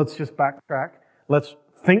 let's just backtrack. Let's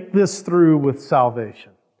think this through with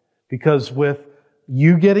salvation. Because with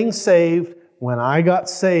you getting saved, when I got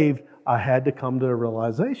saved, I had to come to a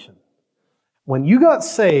realization. When you got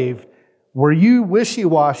saved, were you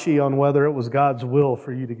wishy-washy on whether it was God's will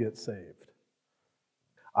for you to get saved?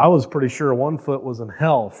 I was pretty sure one foot was in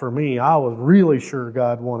hell. For me, I was really sure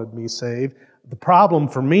God wanted me saved. The problem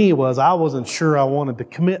for me was I wasn't sure I wanted to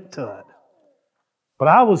commit to it. But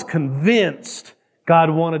I was convinced God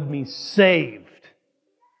wanted me saved.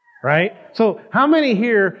 Right? So how many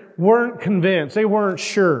here weren't convinced? They weren't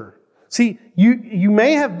sure. See, you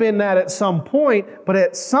may have been that at some point, but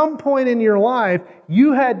at some point in your life,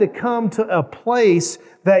 you had to come to a place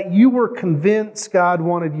that you were convinced God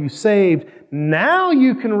wanted you saved. Now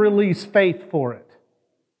you can release faith for it.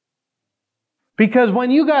 Because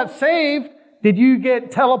when you got saved, did you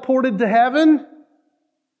get teleported to heaven?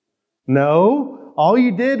 No. All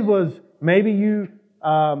you did was maybe you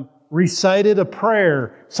recited a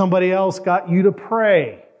prayer. Somebody else got you to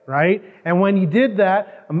pray, right? And when you did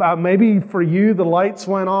that, maybe for you the lights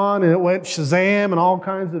went on and it went Shazam and all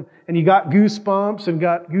kinds of, and you got goosebumps and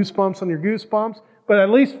got goosebumps on your goosebumps. But at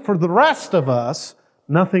least for the rest of us,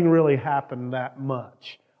 nothing really happened that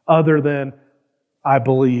much other than I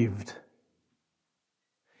believed.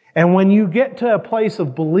 And when you get to a place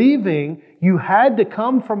of believing, you had to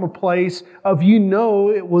come from a place of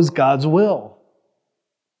it was God's will.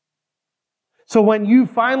 So when you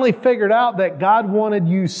finally figured out that God wanted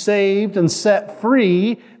you saved and set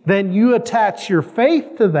free, then you attach your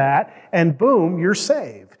faith to that and boom, you're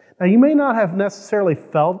saved. Now you may not have necessarily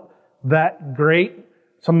felt that great.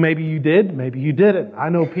 So maybe you did, maybe you didn't. I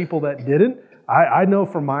know people that didn't. I know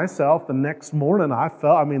for myself, the next morning I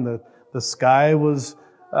felt, the sky was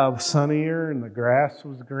sunnier and the grass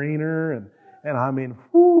was greener and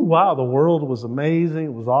wow, the world was amazing.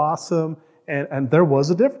 It was awesome. And there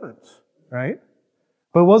was a difference, right?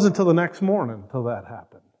 But it wasn't until the next morning until that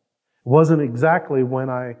happened. It wasn't exactly when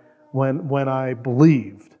I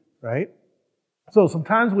believed, right? So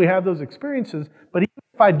sometimes we have those experiences, but even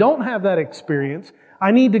if I don't have that experience,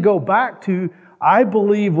 I need to go back to, I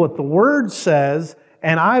believe what the Word says,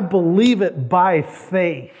 and I believe it by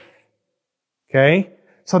faith. Okay?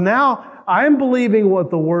 So now I'm believing what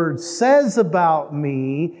the Word says about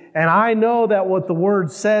me, and I know that what the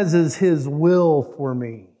Word says is His will for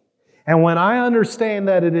me. And when I understand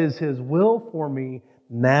that it is His will for me,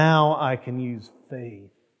 now I can use faith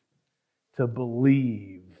to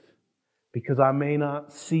believe. Because I may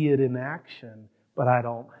not see it in action, but I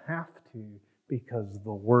don't have to because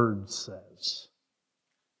the Word says.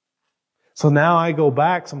 So now I go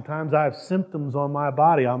back. Sometimes I have symptoms on my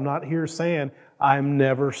body. I'm not here saying I'm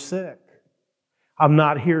never sick. I'm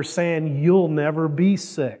not here saying you'll never be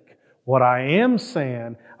sick. What I am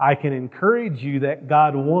saying, I can encourage you that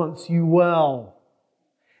God wants you well.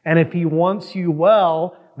 And if He wants you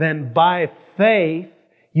well, then by faith,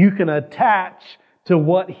 you can attach to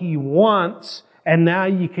what He wants, and now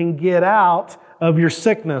you can get out of your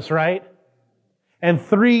sickness, right? And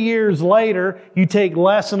 3 years later, you take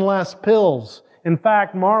less and less pills. In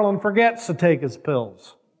fact, Marlon forgets to take his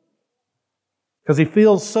pills because he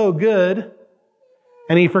feels so good,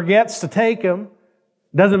 and he forgets to take them.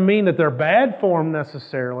 Doesn't mean that they're bad for him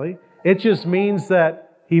necessarily. It just means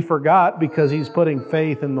that he forgot because he's putting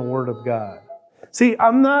faith in the Word of God. See,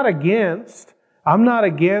 I'm not against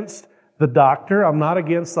the doctor. I'm not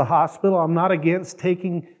against the hospital. I'm not against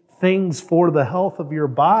taking things for the health of your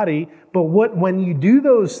body. But when you do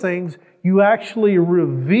those things, you actually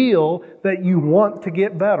reveal that you want to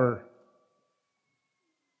get better.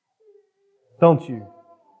 Don't you?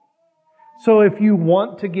 So if you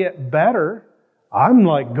want to get better, I'm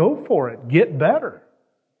like, go for it. Get better.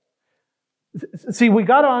 See, we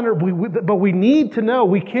got to but we need to know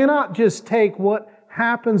we cannot just take what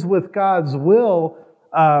happens with God's will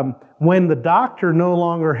when the doctor no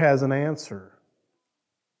longer has an answer.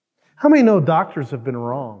 How many know doctors have been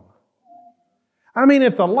wrong? I mean,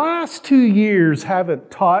 if the last 2 years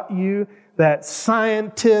haven't taught you that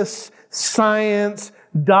scientists, science,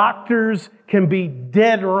 doctors can be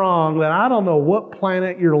dead wrong, then I don't know what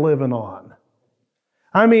planet you're living on.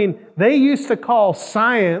 I mean, they used to call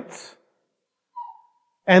science,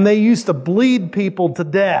 and they used to bleed people to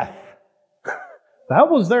death. That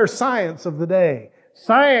was their science of the day.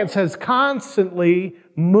 Science has constantly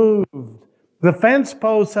moved. The fence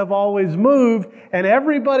posts have always moved, and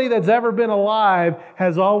everybody that's ever been alive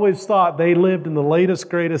has always thought they lived in the latest,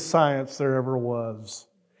 greatest science there ever was.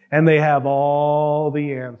 And they have all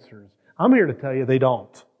the answers. I'm here to tell you they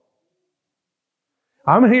don't.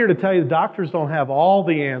 I'm here to tell you the doctors don't have all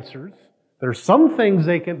the answers. There's some things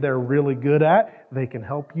they're really good at, they can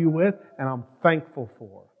help you with, and I'm thankful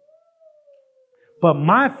for. But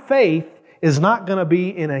my faith is not going to be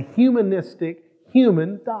in a humanistic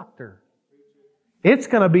human doctor. It's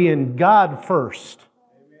going to be in God first.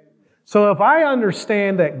 So if I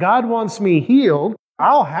understand that God wants me healed,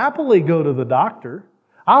 I'll happily go to the doctor.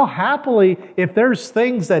 I'll happily, if there's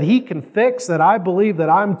things that He can fix that I believe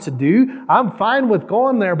that I'm to do, I'm fine with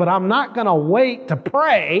going there, but I'm not going to wait to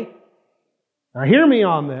pray. Now hear me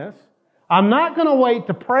on this. I'm not going to wait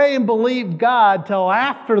to pray and believe God till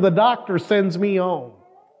after the doctor sends me home.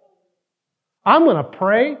 I'm going to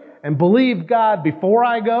pray and believe God before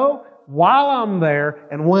I go, while I'm there,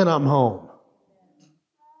 and when I'm home.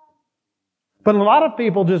 But a lot of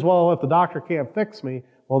people just, well, if the doctor can't fix me,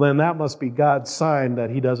 well, then that must be God's sign that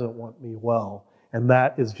He doesn't want me well. And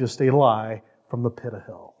that is just a lie from the pit of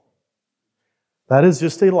hell. That is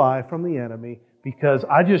just a lie from the enemy, because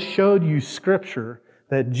I just showed you Scripture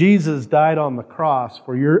that Jesus died on the cross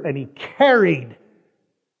and He carried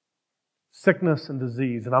sickness and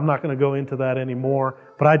disease. And I'm not going to go into that anymore,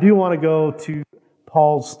 but I do want to go to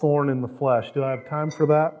Paul's thorn in the flesh. Do I have time for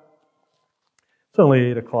that? It's only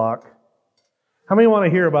 8 o'clock. How many want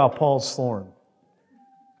to hear about Paul's thorn?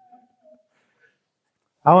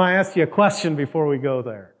 I want to ask you a question before we go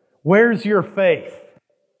there. Where's your faith?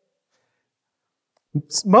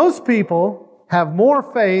 Most people have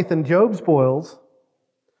more faith in Job's boils,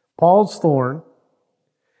 Paul's thorn,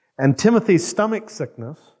 and Timothy's stomach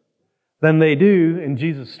sickness than they do in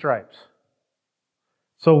Jesus' stripes.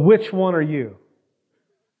 So which one are you?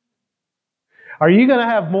 Are you going to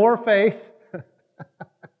have more faith?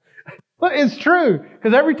 Well, it's true,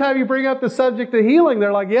 because every time you bring up the subject of healing,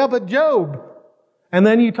 they're like, yeah, but Job. And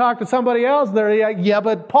then you talk to somebody else, they're like, yeah,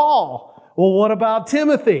 but Paul. Well, what about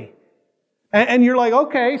Timothy? And you're like,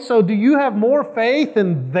 okay, so do you have more faith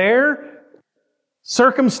in their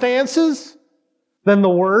circumstances than the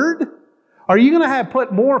Word? Are you going to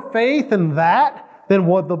put more faith in that than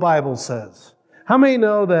what the Bible says? How many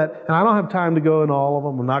know that, and I don't have time to go into all of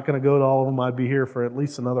them, I'm not going to go to all of them, I'd be here for at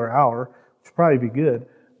least another hour, which would probably be good.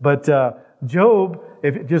 But Job,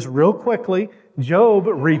 just real quickly, Job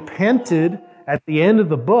repented at the end of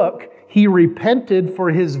the book. He repented for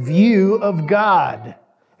his view of God.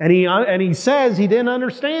 And he says he didn't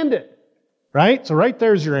understand it. Right? So right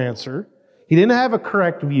there's your answer. He didn't have a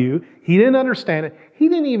correct view. He didn't understand it. He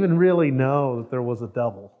didn't even really know that there was a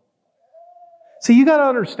devil. See, you got to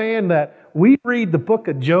understand that we read the book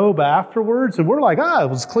of Job afterwards, and we're like, it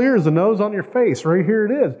was clear as the nose on your face. Right here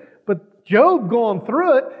it is. But Job going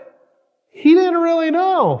through it, he didn't really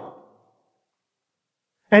know.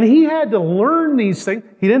 And he had to learn these things.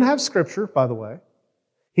 He didn't have Scripture, by the way.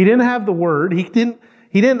 He didn't have the Word. He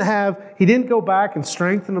didn't go back and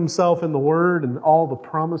strengthen himself in the Word and all the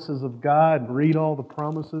promises of God and read all the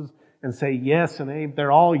promises and say yes and amen.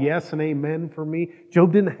 They're all yes and amen for me.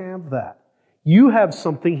 Job didn't have that. You have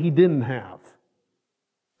something he didn't have.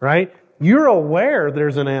 Right? You're aware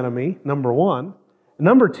there's an enemy, number one.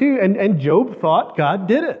 Number two, and Job thought God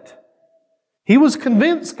did it. He was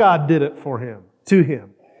convinced God did it for him, to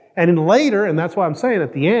him. And then later, and that's why I'm saying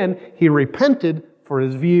at the end, he repented for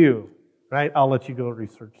his view. Right? I'll let you go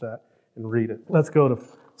research that and read it. Let's go to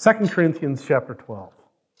 2 Corinthians chapter 12.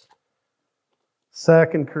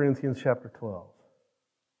 2 Corinthians chapter 12.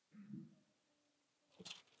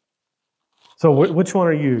 So which one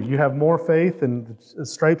are you? You have more faith in the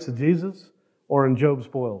stripes of Jesus or in Job's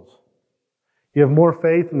boils? You have more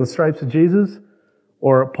faith in the stripes of Jesus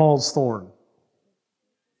or Paul's thorn?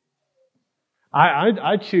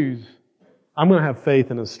 I choose, I'm going to have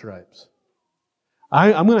faith in His stripes.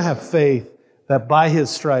 I'm going to have faith that by His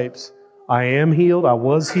stripes I am healed. I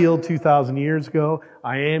was healed 2,000 years ago.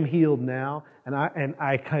 I am healed now, and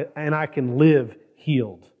I can live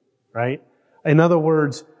healed, right? In other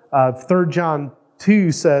words, 3 John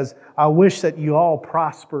 2 says, I wish that you all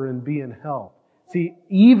prosper and be in health. See,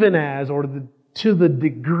 even as, or to the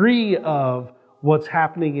degree of what's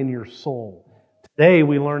happening in your soul. Today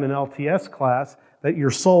we learn in LTS class that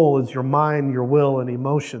your soul is your mind, your will, and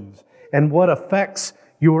emotions. And what affects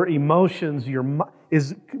your emotions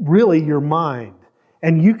is really your mind.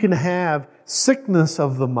 And you can have sickness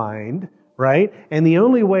of the mind, right? And the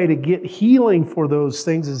only way to get healing for those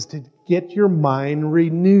things is to get your mind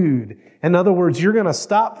renewed. In other words, you're going to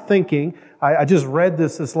stop thinking. I just read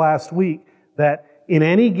this last week, that in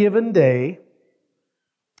any given day,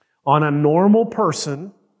 on a normal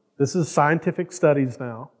person, this is scientific studies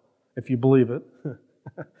now, if you believe it,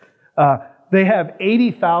 they have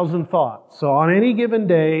 80,000 thoughts. So on any given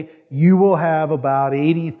day, you will have about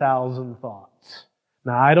 80,000 thoughts.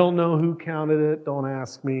 Now, I don't know who counted it. Don't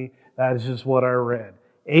ask me. That is just what I read.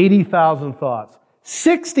 80,000 thoughts.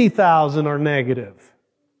 60,000 are negative.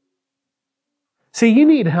 See, you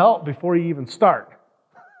need help before you even start.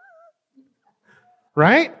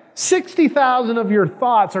 Right? 60,000 of your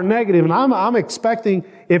thoughts are negative, and I'm expecting,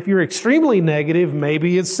 if you're extremely negative,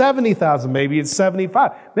 maybe it's 70,000, maybe it's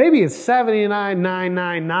 75, maybe it's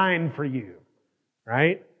 79,999 for you,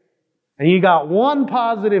 right? And you got one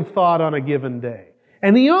positive thought on a given day.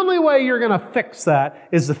 And the only way you're going to fix that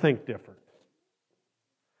is to think different.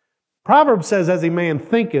 Proverbs says, as a man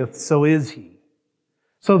thinketh, so is he.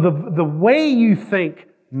 So the way you think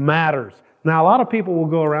matters. Now, a lot of people will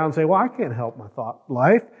go around and say, well, I can't help my thought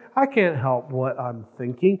life. I can't help what I'm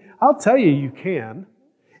thinking. I'll tell you, you can.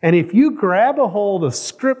 And if you grab a hold of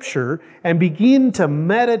Scripture and begin to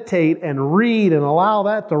meditate and read and allow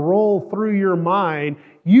that to roll through your mind,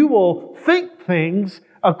 you will think things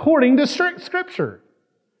according to Scripture.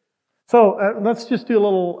 So let's just do a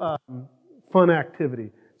little fun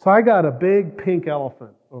activity. So I got a big pink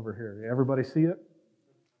elephant over here. Everybody see it?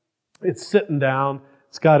 It's sitting down.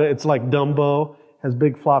 It's like Dumbo, has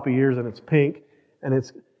big floppy ears, and it's pink, and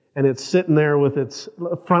it's sitting there with its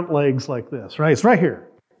front legs like this, right? It's right here.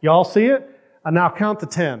 Y'all see it? Now count to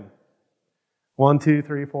 10. 1, 2,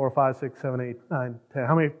 3, 4, 5, 6, 7, 8, 9, 10.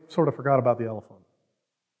 How many sort of forgot about the elephant?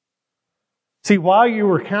 See, while you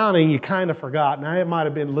were counting, you kind of forgot. Now, it might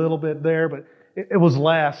have been a little bit there, but it was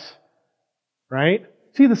less, right?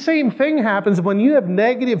 See, the same thing happens when you have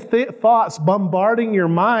negative thoughts bombarding your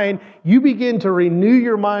mind. You begin to renew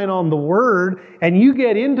your mind on the Word, and you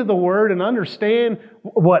get into the Word and understand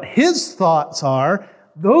what His thoughts are.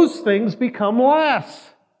 Those things become less.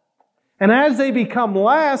 And as they become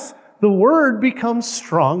less, the Word becomes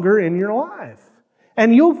stronger in your life.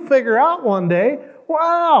 And you'll figure out one day,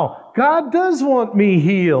 wow, God does want me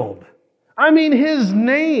healed. I mean, His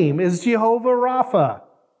name is Jehovah Rapha.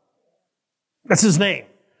 That's His name.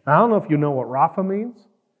 Now, I don't know if you know what Rapha means.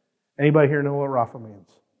 Anybody here know what Rapha means?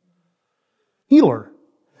 Healer.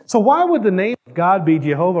 So why would the name of God be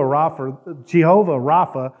Jehovah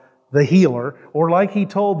Rapha, the healer? Or like He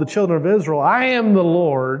told the children of Israel, I am the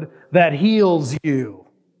Lord that heals you.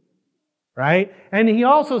 Right? And He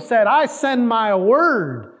also said, I send my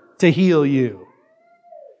word to heal you.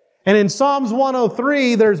 And in Psalms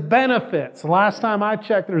 103, there's benefits. Last time I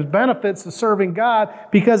checked, there's benefits to serving God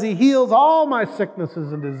because He heals all my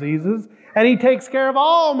sicknesses and diseases, and He takes care of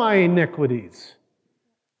all my iniquities.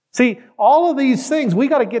 See, all of these things, we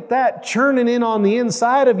got to get that churning in on the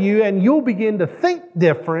inside of you, and you'll begin to think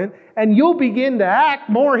different, and you'll begin to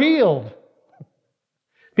act more healed.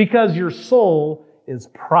 Because your soul is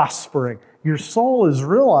prospering. Your soul is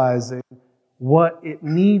realizing what it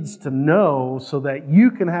needs to know so that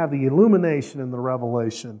you can have the illumination and the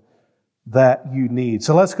revelation that you need.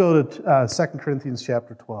 So let's go to 2 Corinthians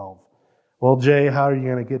chapter 12. Well, Jay, how are you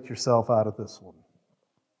going to get yourself out of this one?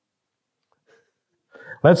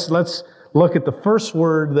 Let's look at the first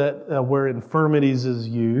word that where infirmities is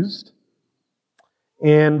used.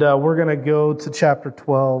 And we're going to go to chapter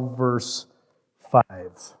 12, verse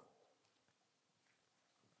 5.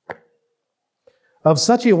 Of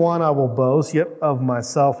such a one I will boast, yet of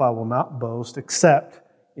myself I will not boast, except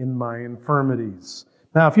in my infirmities.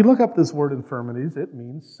 Now, if you look up this word infirmities, it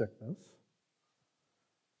means sickness.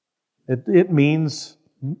 It means,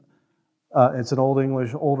 it's an older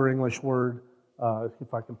English word,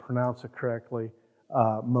 if I can pronounce it correctly,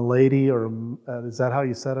 malady, or is that how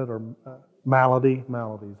you said it? Or malady?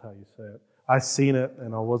 Malady is how you say it. I've seen it,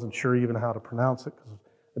 and I wasn't sure even how to pronounce it, because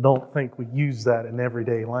I don't think we use that in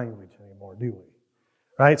everyday language anymore, do we?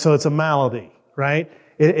 Right? So it's a malady, right?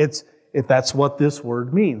 That's what this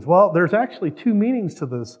word means. Well, there's actually two meanings to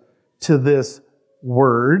to this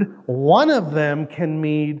word. One of them can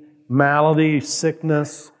mean malady,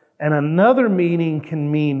 sickness, and another meaning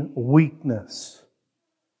can mean weakness.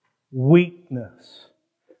 Weakness.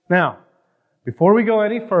 Now, before we go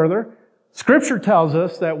any further, Scripture tells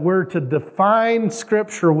us that we're to define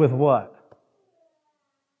Scripture with what?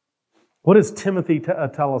 What does Timothy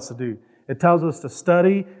tell us to do? It tells us to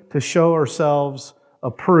study, to show ourselves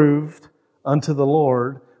approved unto the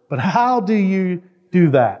Lord. But how do you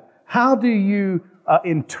do that? How do you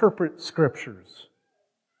interpret Scriptures?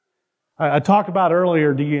 I talked about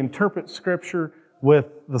earlier, do you interpret Scripture with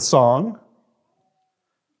the song?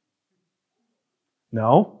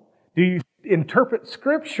 No. Do you interpret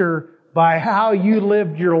Scripture by how you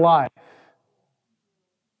lived your life?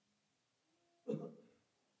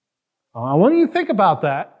 I want you to think about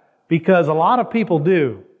that, because a lot of people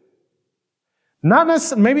do. Not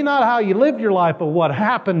necessarily, maybe not how you lived your life, but what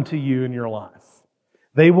happened to you in your life.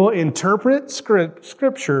 They will interpret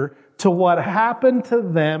Scripture to what happened to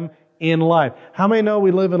them in life. How many know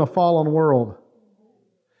we live in a fallen world?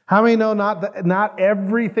 How many know not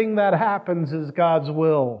everything that happens is God's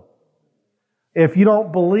will? If you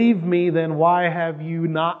don't believe me, then why have you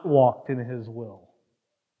not walked in His will?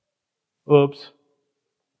 Oops.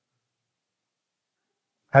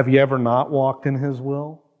 Have you ever not walked in His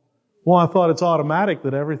will? Well, I thought it's automatic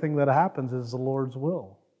that everything that happens is the Lord's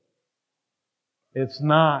will. It's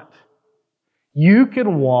not. You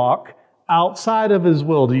can walk outside of His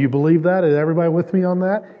will. Do you believe that? Is everybody with me on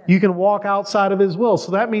that? You can walk outside of His will.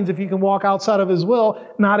 So that means if you can walk outside of His will,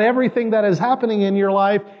 not everything that is happening in your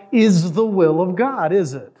life is the will of God,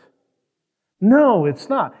 is it? No, it's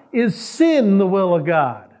not. Is sin the will of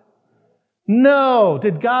God? No.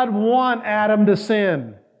 Did God want Adam to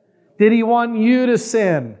sin? Did He want you to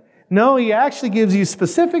sin? No, He actually gives you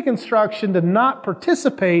specific instruction to not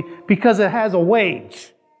participate because it has a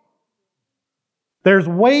wage. There's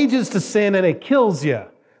wages to sin and it kills you.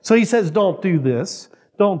 So He says, don't do this,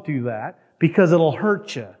 don't do that, because it'll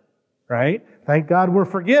hurt you. Right? Thank God we're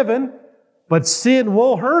forgiven, but sin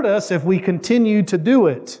will hurt us if we continue to do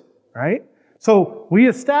it. Right? So we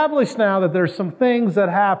establish now that there's some things that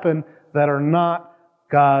happen that are not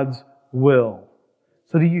God's will.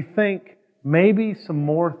 So do you think maybe some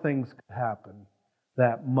more things could happen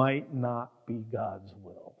that might not be God's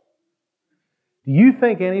will? Do you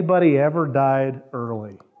think anybody ever died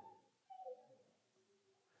early?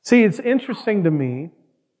 See, it's interesting to me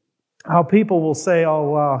how people will say, oh,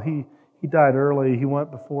 well, he died early, he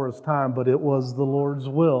went before his time, but it was the Lord's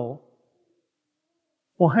will.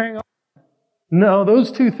 Well, hang on. No,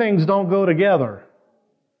 those two things don't go together.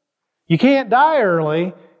 You can't die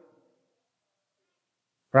early,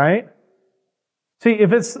 right? See,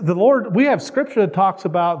 if it's the Lord, we have Scripture that talks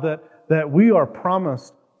about that we are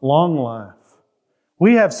promised long life.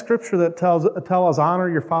 We have Scripture that tell us, honor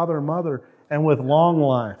your father and mother, and with long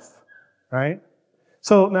life, right?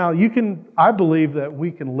 So now I believe that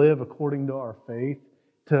we can live according to our faith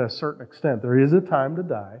to a certain extent. There is a time to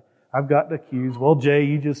die. I've gotten accused, well, Jay,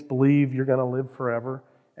 you just believe you're going to live forever.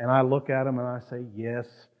 And I look at them and I say, yes,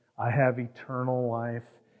 I have eternal life,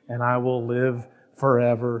 and I will live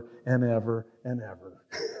forever and ever and ever.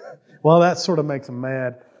 Well, that sort of makes them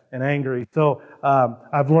mad and angry. So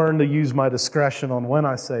I've learned to use my discretion on when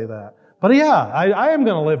I say that. But yeah, I am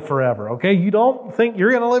going to live forever, okay? You don't think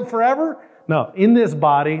you're going to live forever? No, in this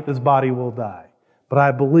body will die. But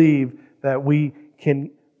I believe that we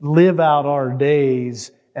can live out our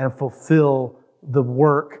days and fulfill the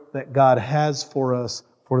work that God has for us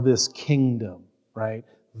for this kingdom, right?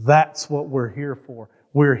 That's what we're here for.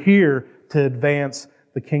 We're here to advance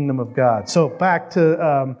the kingdom of God. So back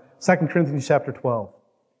to 2 Corinthians chapter 12.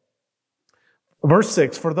 Verse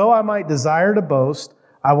 6, for though I might desire to boast,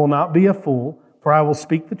 I will not be a fool, for I will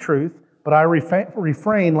speak the truth, but I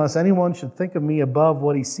refrain lest anyone should think of me above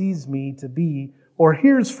what he sees me to be or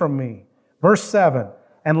hears from me. Verse 7,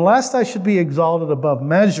 and lest I should be exalted above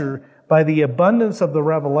measure by the abundance of the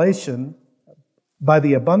revelations,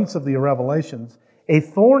 a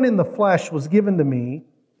thorn in the flesh was given to me.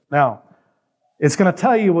 Now, it's going to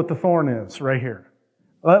tell you what the thorn is right here.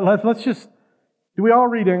 Let's just, do we all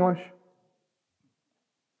read English?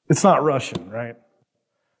 It's not Russian, right?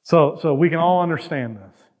 So we can all understand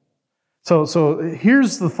this. So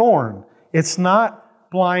here's the thorn. It's not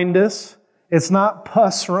blindness. It's not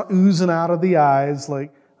pus oozing out of the eyes.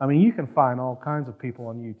 You can find all kinds of people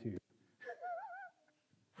on YouTube.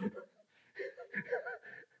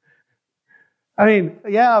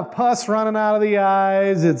 Pus running out of the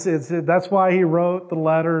eyes. That's why he wrote the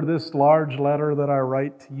letter, this large letter that I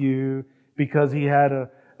write to you, because he had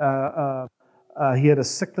he had a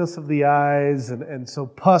sickness of the eyes, and so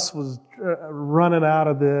pus was running out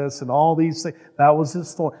of this, and all these things. That was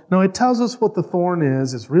his thorn. No, it tells us what the thorn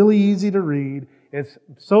is. It's really easy to read. It's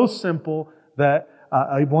so simple that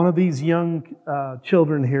one of these young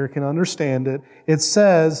children here can understand it. It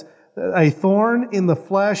says, a thorn in the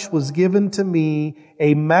flesh was given to me,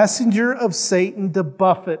 a messenger of Satan to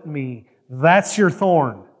buffet me. That's your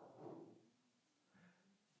thorn.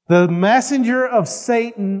 The messenger of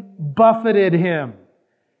Satan buffeted him.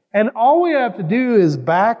 And all we have to do is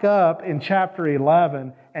back up in chapter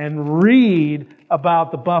 11 and read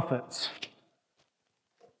about the buffets.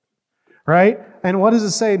 Right? And what does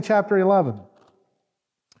it say in chapter 11?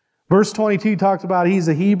 Verse 22 talks about he's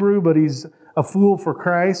a Hebrew, but he's a fool for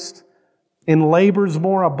Christ. In labors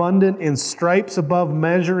more abundant, in stripes above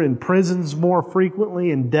measure, in prisons more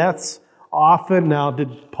frequently, in deaths often. Now, did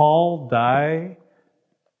Paul die?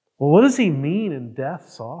 Well, what does he mean in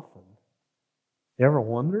deaths often? You ever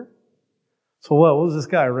wonder? So what, was this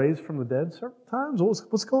guy raised from the dead several times?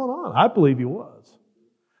 What's going on? I believe he was.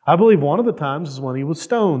 I believe one of the times is when he was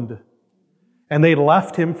stoned. And they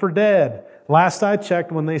left him for dead. Last I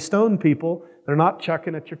checked, when they stone people, they're not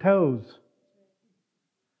chucking at your toes.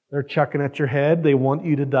 They're chucking at your head. They want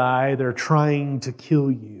you to die. They're trying to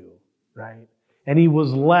kill you, right? And he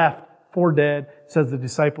was left for dead. It says the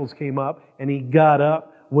disciples came up and he got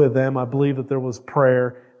up with them. I believe that there was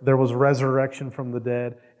prayer. There was resurrection from the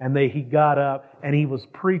dead. And he got up and he was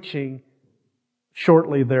preaching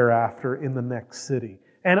shortly thereafter in the next city.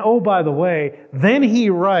 And oh, by the way, then he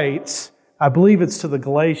writes, I believe it's to the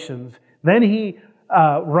Galatians, then he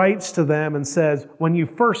writes to them and says, when you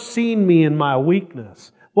first seen me in my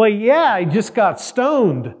weakness. Well, yeah, I just got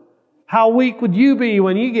stoned. How weak would you be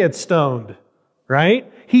when you get stoned? Right?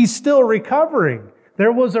 He's still recovering.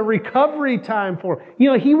 There was a recovery time for him.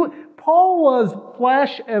 You know, Paul was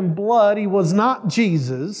flesh and blood. He was not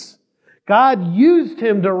Jesus. God used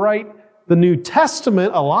him to write the New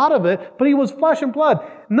Testament, a lot of it, but he was flesh and blood.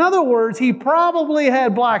 In other words, he probably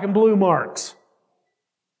had black and blue marks.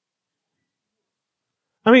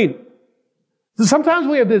 I mean, sometimes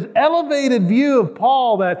we have this elevated view of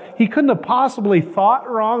Paul that he couldn't have possibly thought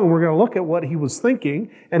wrong, and we're going to look at what he was thinking,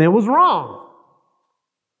 and it was wrong.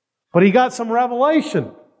 But he got some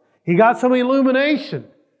revelation. He got some illumination,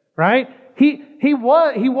 right? He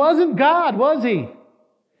wasn't God, was he?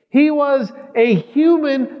 He was a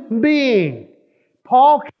human being.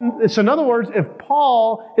 So in other words, if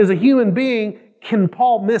Paul is a human being, can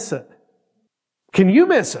Paul miss it? Can you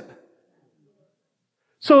miss it?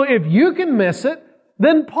 So if you can miss it,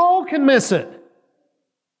 then Paul can miss it.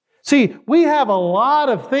 See, we have a lot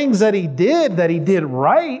of things that he did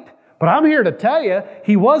right, but I'm here to tell you,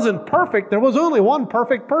 he wasn't perfect. There was only one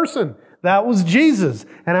perfect person. That was Jesus.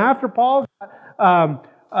 And after Paul got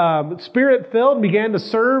Spirit-filled and began to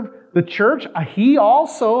serve the church, he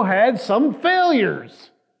also had some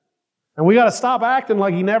failures. And we got to stop acting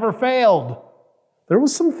like he never failed. There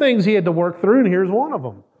was some things he had to work through, and here's one of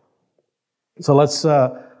them. So let's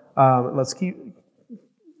keep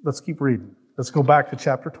reading. Let's go back to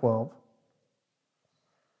chapter 12.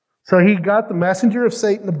 So he got the messenger of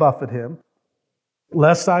Satan to buffet him,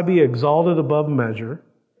 lest I be exalted above measure.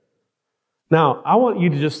 Now, I want you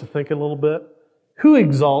to just to think a little bit. Who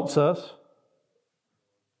exalts us?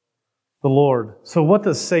 The Lord. So what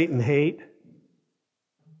does Satan hate?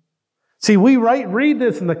 See, we read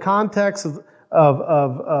this in the context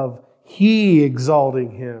of he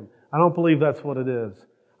exalting him. I don't believe that's what it is.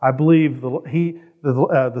 I believe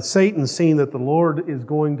the Satan seeing that the Lord is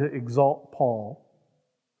going to exalt Paul.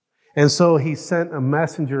 And so he sent a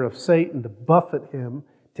messenger of Satan to buffet him,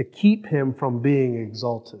 to keep him from being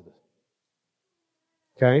exalted.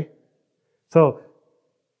 Okay? So,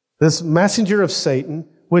 this messenger of Satan,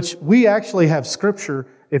 which we actually have scripture,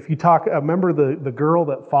 if you remember the girl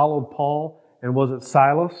that followed Paul, and was it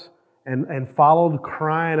Silas? And followed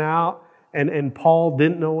crying out, and Paul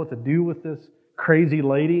didn't know what to do with this crazy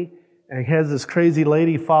lady, and he has this crazy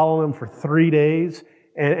lady following him for 3 days,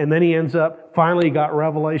 and then he ends up, finally got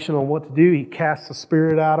revelation on what to do. He casts the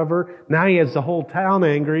spirit out of her. Now he has the whole town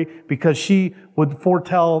angry because she would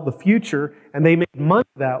foretell the future, and they made money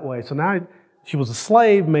that way. So now she was a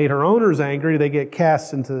slave, made her owners angry. They get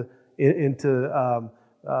cast into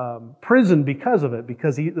prison because of it,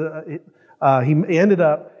 because he ended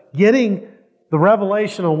up getting the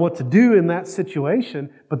revelation on what to do in that situation,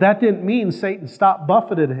 but that didn't mean Satan stopped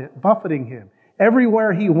buffeting him.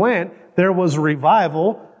 Everywhere he went, there was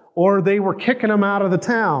revival, or they were kicking him out of the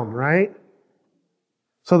town, right?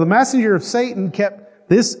 So the messenger of Satan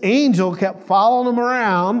this angel kept following him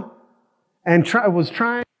around and was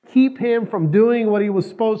trying to keep him from doing what he was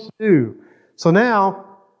supposed to do. So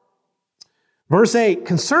now, verse 8,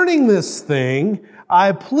 concerning this thing,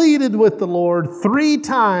 I pleaded with the Lord 3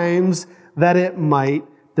 times that it might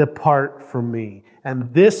depart from me.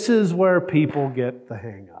 And this is where people get the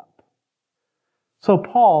hang up. So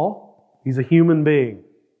Paul, he's a human being.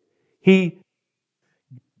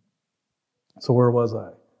 So where was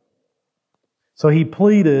I? So he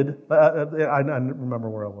pleaded, I remember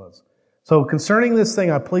where I was. So concerning this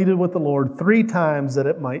thing, I pleaded with the Lord 3 times that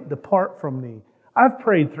it might depart from me. I've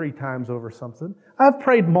prayed 3 times over something. I've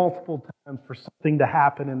prayed multiple times for something to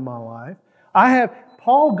happen in my life.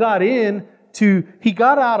 Paul he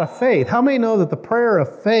got out of faith. How many know that the prayer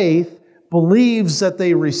of faith believes that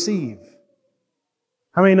they receive?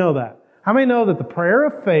 How many know that? How many know that the prayer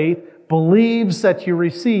of faith believes that you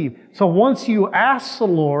receive? So once you ask the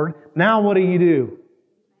Lord, now what do?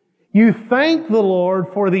 You thank the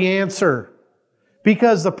Lord for the answer.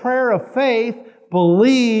 Because the prayer of faith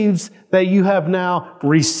believes that you have now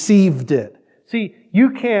received it. See,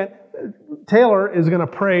 Taylor is going to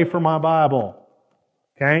pray for my Bible.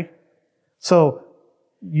 Okay? So,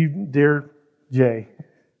 dear Jay,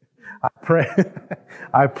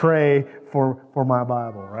 I pray for my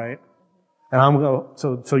Bible, right? And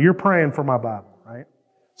so you're praying for my Bible, right?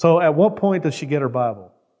 So at what point does she get her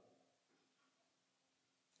Bible?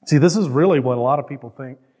 See, this is really what a lot of people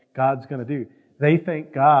think God's going to do. They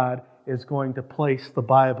think God is going to place the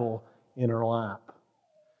Bible in her lap.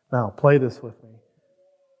 Now, play this with me.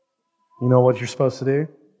 You know what you're supposed to do?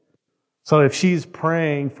 So if she's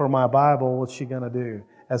praying for my Bible, what's she going to do?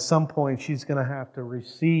 At some point, she's going to have to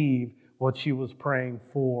receive what she was praying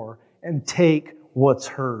for and take what's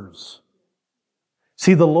hers.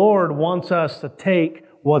 See, the Lord wants us to take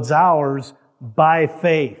what's ours by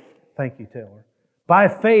faith. Thank you, Taylor. By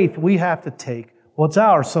faith, we have to take what's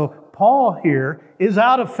ours. So Paul here is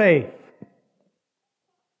out of faith.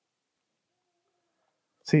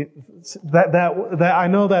 See, that I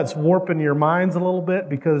know that's warping your minds a little bit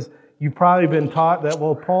because you've probably been taught that,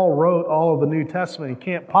 well, Paul wrote all of the New Testament. He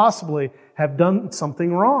can't possibly have done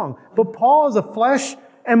something wrong. But Paul is a flesh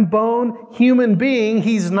and bone human being.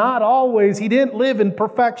 He didn't live in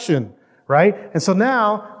perfection, right? And so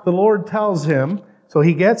now the Lord tells him, so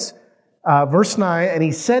he gets, verse 9, and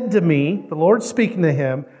he said to me, the Lord speaking to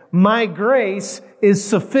him, my grace is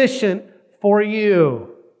sufficient for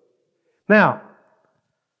you. Now,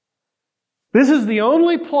 this is the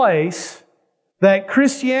only place that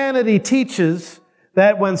Christianity teaches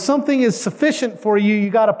that when something is sufficient for you, you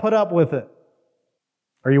got to put up with it.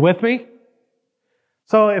 Are you with me?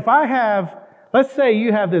 So if let's say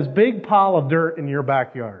you have this big pile of dirt in your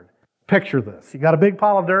backyard. Picture this. You got a big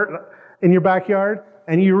pile of dirt in your backyard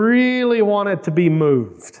and you really want it to be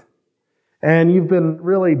moved. And you've been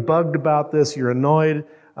really bugged about this. You're annoyed.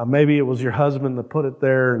 Maybe it was your husband that put it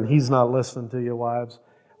there and he's not listening to you, wives,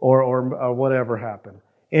 or whatever happened.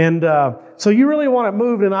 And so you really want it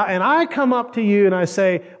moved, and I come up to you and I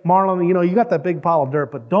say, Marlon, you got that big pile of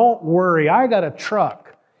dirt, but don't worry, I got a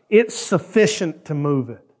truck. It's sufficient to move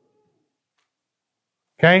it.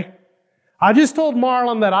 Okay? I just told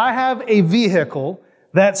Marlon that I have a vehicle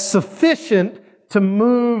that's sufficient to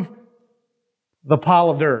move the pile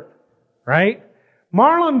of dirt. Right?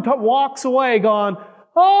 Marlon walks away going,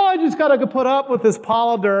 oh, I just got to put up with this pile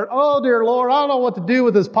of dirt. Oh, dear Lord, I don't know what to do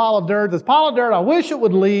with this pile of dirt. This pile of dirt, I wish it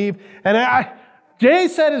would leave. And Jay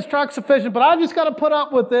said his truck's sufficient, but I just got to put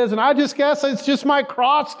up with this, and I just guess it's just my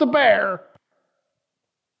cross to bear.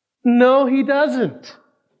 No, he doesn't.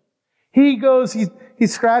 He goes, he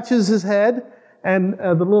scratches his head, and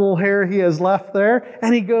the little hair he has left there,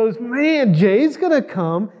 and he goes, man, Jay's going to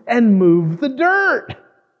come and move the dirt.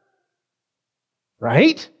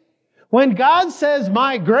 Right? When God says,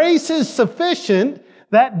 my grace is sufficient,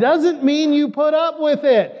 that doesn't mean you put up with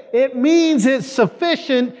it. It means it's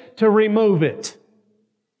sufficient to remove it.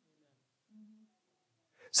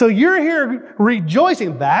 So you're here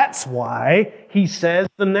rejoicing. That's why he says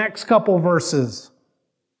the next couple verses.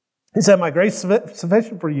 He said, my grace is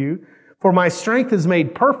sufficient for you, for my strength is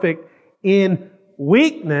made perfect in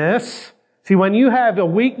weakness. See, when you have a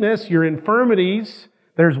weakness, your infirmities,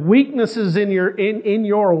 there's weaknesses in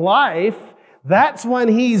your life. That's when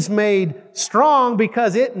he's made strong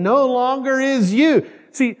because it no longer is you.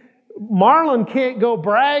 See, Marlon can't go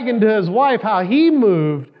bragging to his wife how he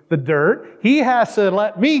moved the dirt. He has to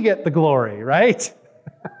let me get the glory, right?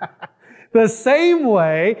 The same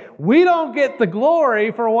way, we don't get the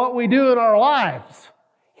glory for what we do in our lives.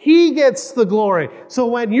 He gets the glory. So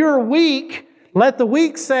when you're weak, let the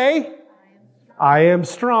weak say, I am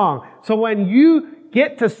strong. So when you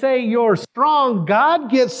get to say you're strong, God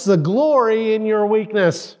gets the glory in your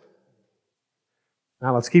weakness.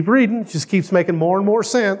 Now let's keep reading. It just keeps making more and more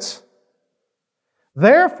sense.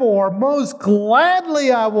 Therefore, most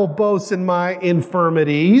gladly I will boast in my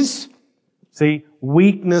infirmities, see,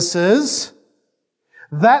 weaknesses,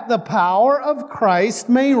 that the power of Christ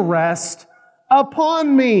may rest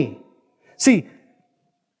upon me. See,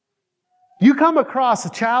 you come across a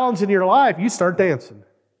challenge in your life, you start dancing.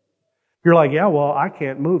 You're like, yeah, well, I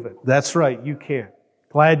can't move it. That's right, you can't.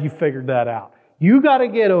 Glad you figured that out. You got to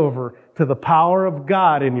get over to the power of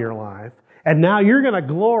God in your life. And now you're going to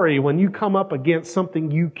glory when you come up against something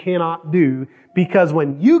you cannot do, because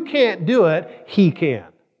when you can't do it, He can.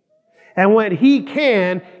 And when He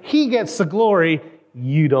can, He gets the glory.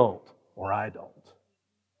 You don't, or I don't.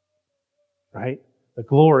 Right? The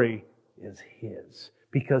glory is His,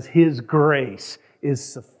 because His grace is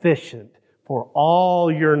sufficient for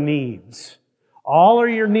all your needs. All of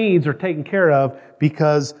your needs are taken care of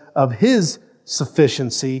because of His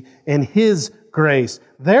sufficiency and His grace.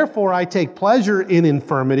 Therefore, I take pleasure in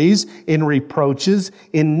infirmities, in reproaches,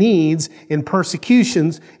 in needs, in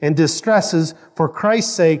persecutions, and distresses for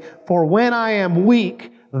Christ's sake. For when I am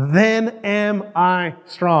weak, then am I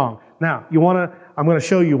strong. Now, I'm going to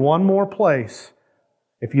show you one more place.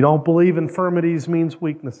 If you don't believe infirmities means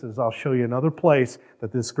weaknesses, I'll show you another place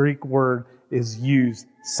that this Greek word is used.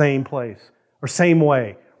 Same place, or same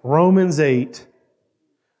way. Romans 8,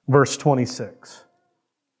 verse 26.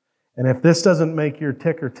 And if this doesn't make your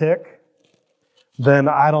ticker tick, then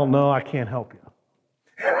I don't know, I can't help you.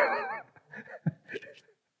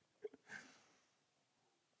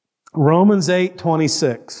 Romans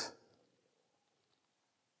 8:26.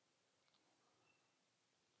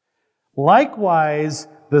 Likewise,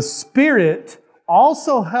 the Spirit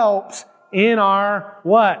also helps in our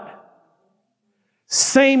what?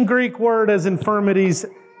 Same Greek word as infirmities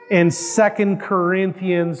in 2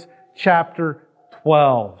 Corinthians chapter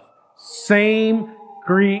 12. Same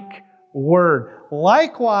Greek word.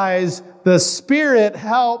 Likewise, the Spirit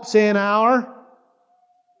helps in our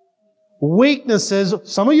weaknesses.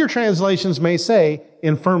 Some of your translations may say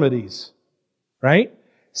infirmities. Right?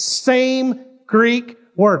 Same Greek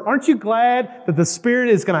word. Aren't you glad that the Spirit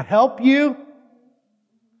is going to help you?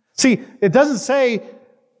 See, it doesn't say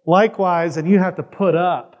likewise and you have to put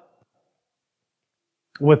up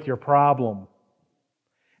with your problem.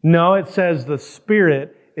 No, it says the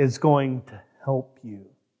Spirit is going to help you.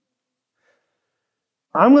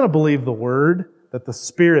 I'm going to believe the Word that the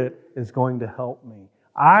Spirit is going to help me.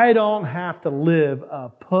 I don't have to live a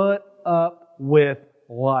put up with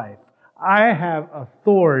life. I have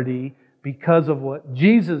authority because of what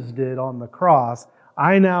Jesus did on the cross.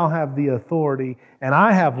 I now have the authority, and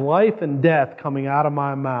I have life and death coming out of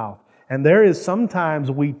my mouth. And there is sometimes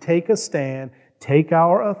we take a stand, take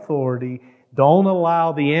our authority, don't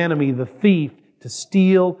allow the enemy, the thief, to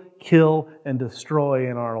steal, kill, and destroy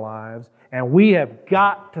in our lives. And we have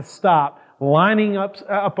got to stop lining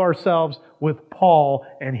up ourselves with Paul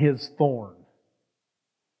and his thorn.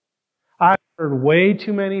 I've heard way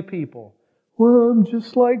too many people, well, I'm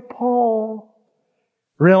just like Paul.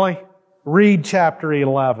 Really? Read chapter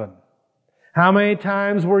 11. How many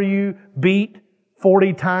times were you beat?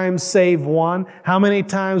 40 times save one. How many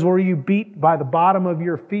times were you beat by the bottom of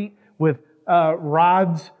your feet with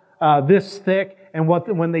rods this thick? And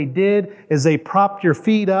when they did is they propped your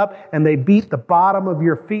feet up and they beat the bottom of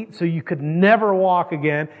your feet so you could never walk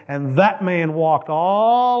again. And that man walked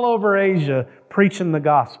all over Asia preaching the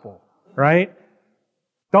gospel. Right?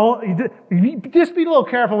 Just be a little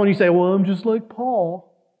careful when you say, well, I'm just like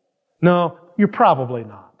Paul. No, you're probably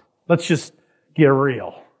not. Let's just get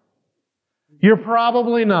real. You're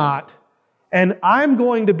probably not. And I'm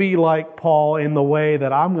going to be like Paul in the way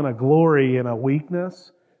that I'm going to glory in a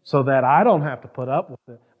weakness so that I don't have to put up with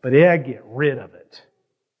it, but I get rid of it.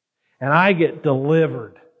 And I get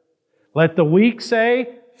delivered. Let the weak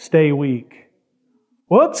say, stay weak.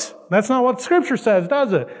 Whoops, that's not what Scripture says,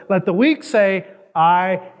 does it? Let the weak say,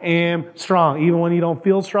 I am strong. Even when you don't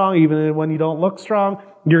feel strong, even when you don't look strong,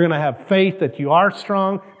 you're going to have faith that you are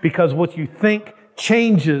strong because what you think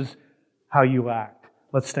changes how you act.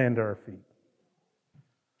 Let's stand to our feet.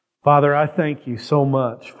 Father, I thank you so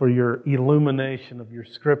much for your illumination of your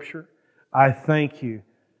Scripture. I thank you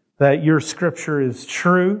that your Scripture is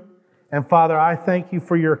true. And Father, I thank you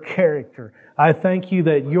for your character. I thank you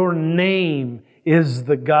that your name is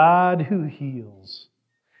the God who heals.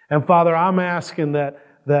 And Father, I'm asking that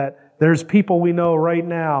there's people we know right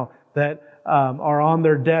now that are on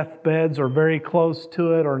their deathbeds or very close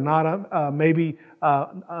to it or not, maybe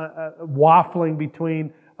waffling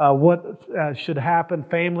between what should happen.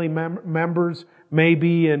 Family members may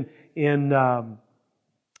be in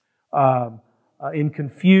in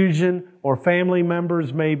confusion, or family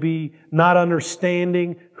members may be not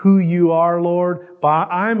understanding who you are, Lord.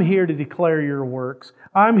 But I'm here to declare your works.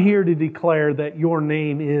 I'm here to declare that your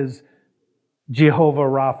name is Jehovah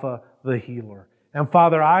Rapha, the healer. And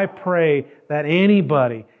Father, I pray that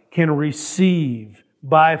anybody can receive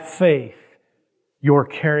by faith your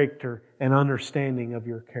character and understanding of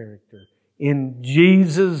your character. In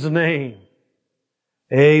Jesus' name,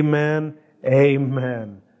 amen,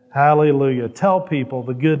 amen. Hallelujah. Tell people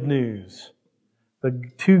the good news, the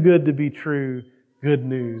too good to be true good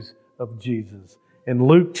news of Jesus. In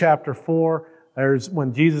Luke chapter 4,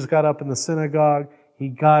 when Jesus got up in the synagogue, He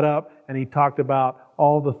got up and He talked about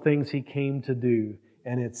all the things He came to do,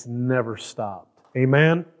 and it's never stopped.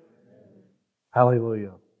 Amen?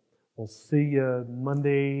 Hallelujah. We'll see you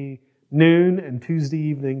Monday noon and Tuesday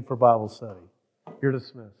evening for Bible study. You're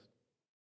dismissed.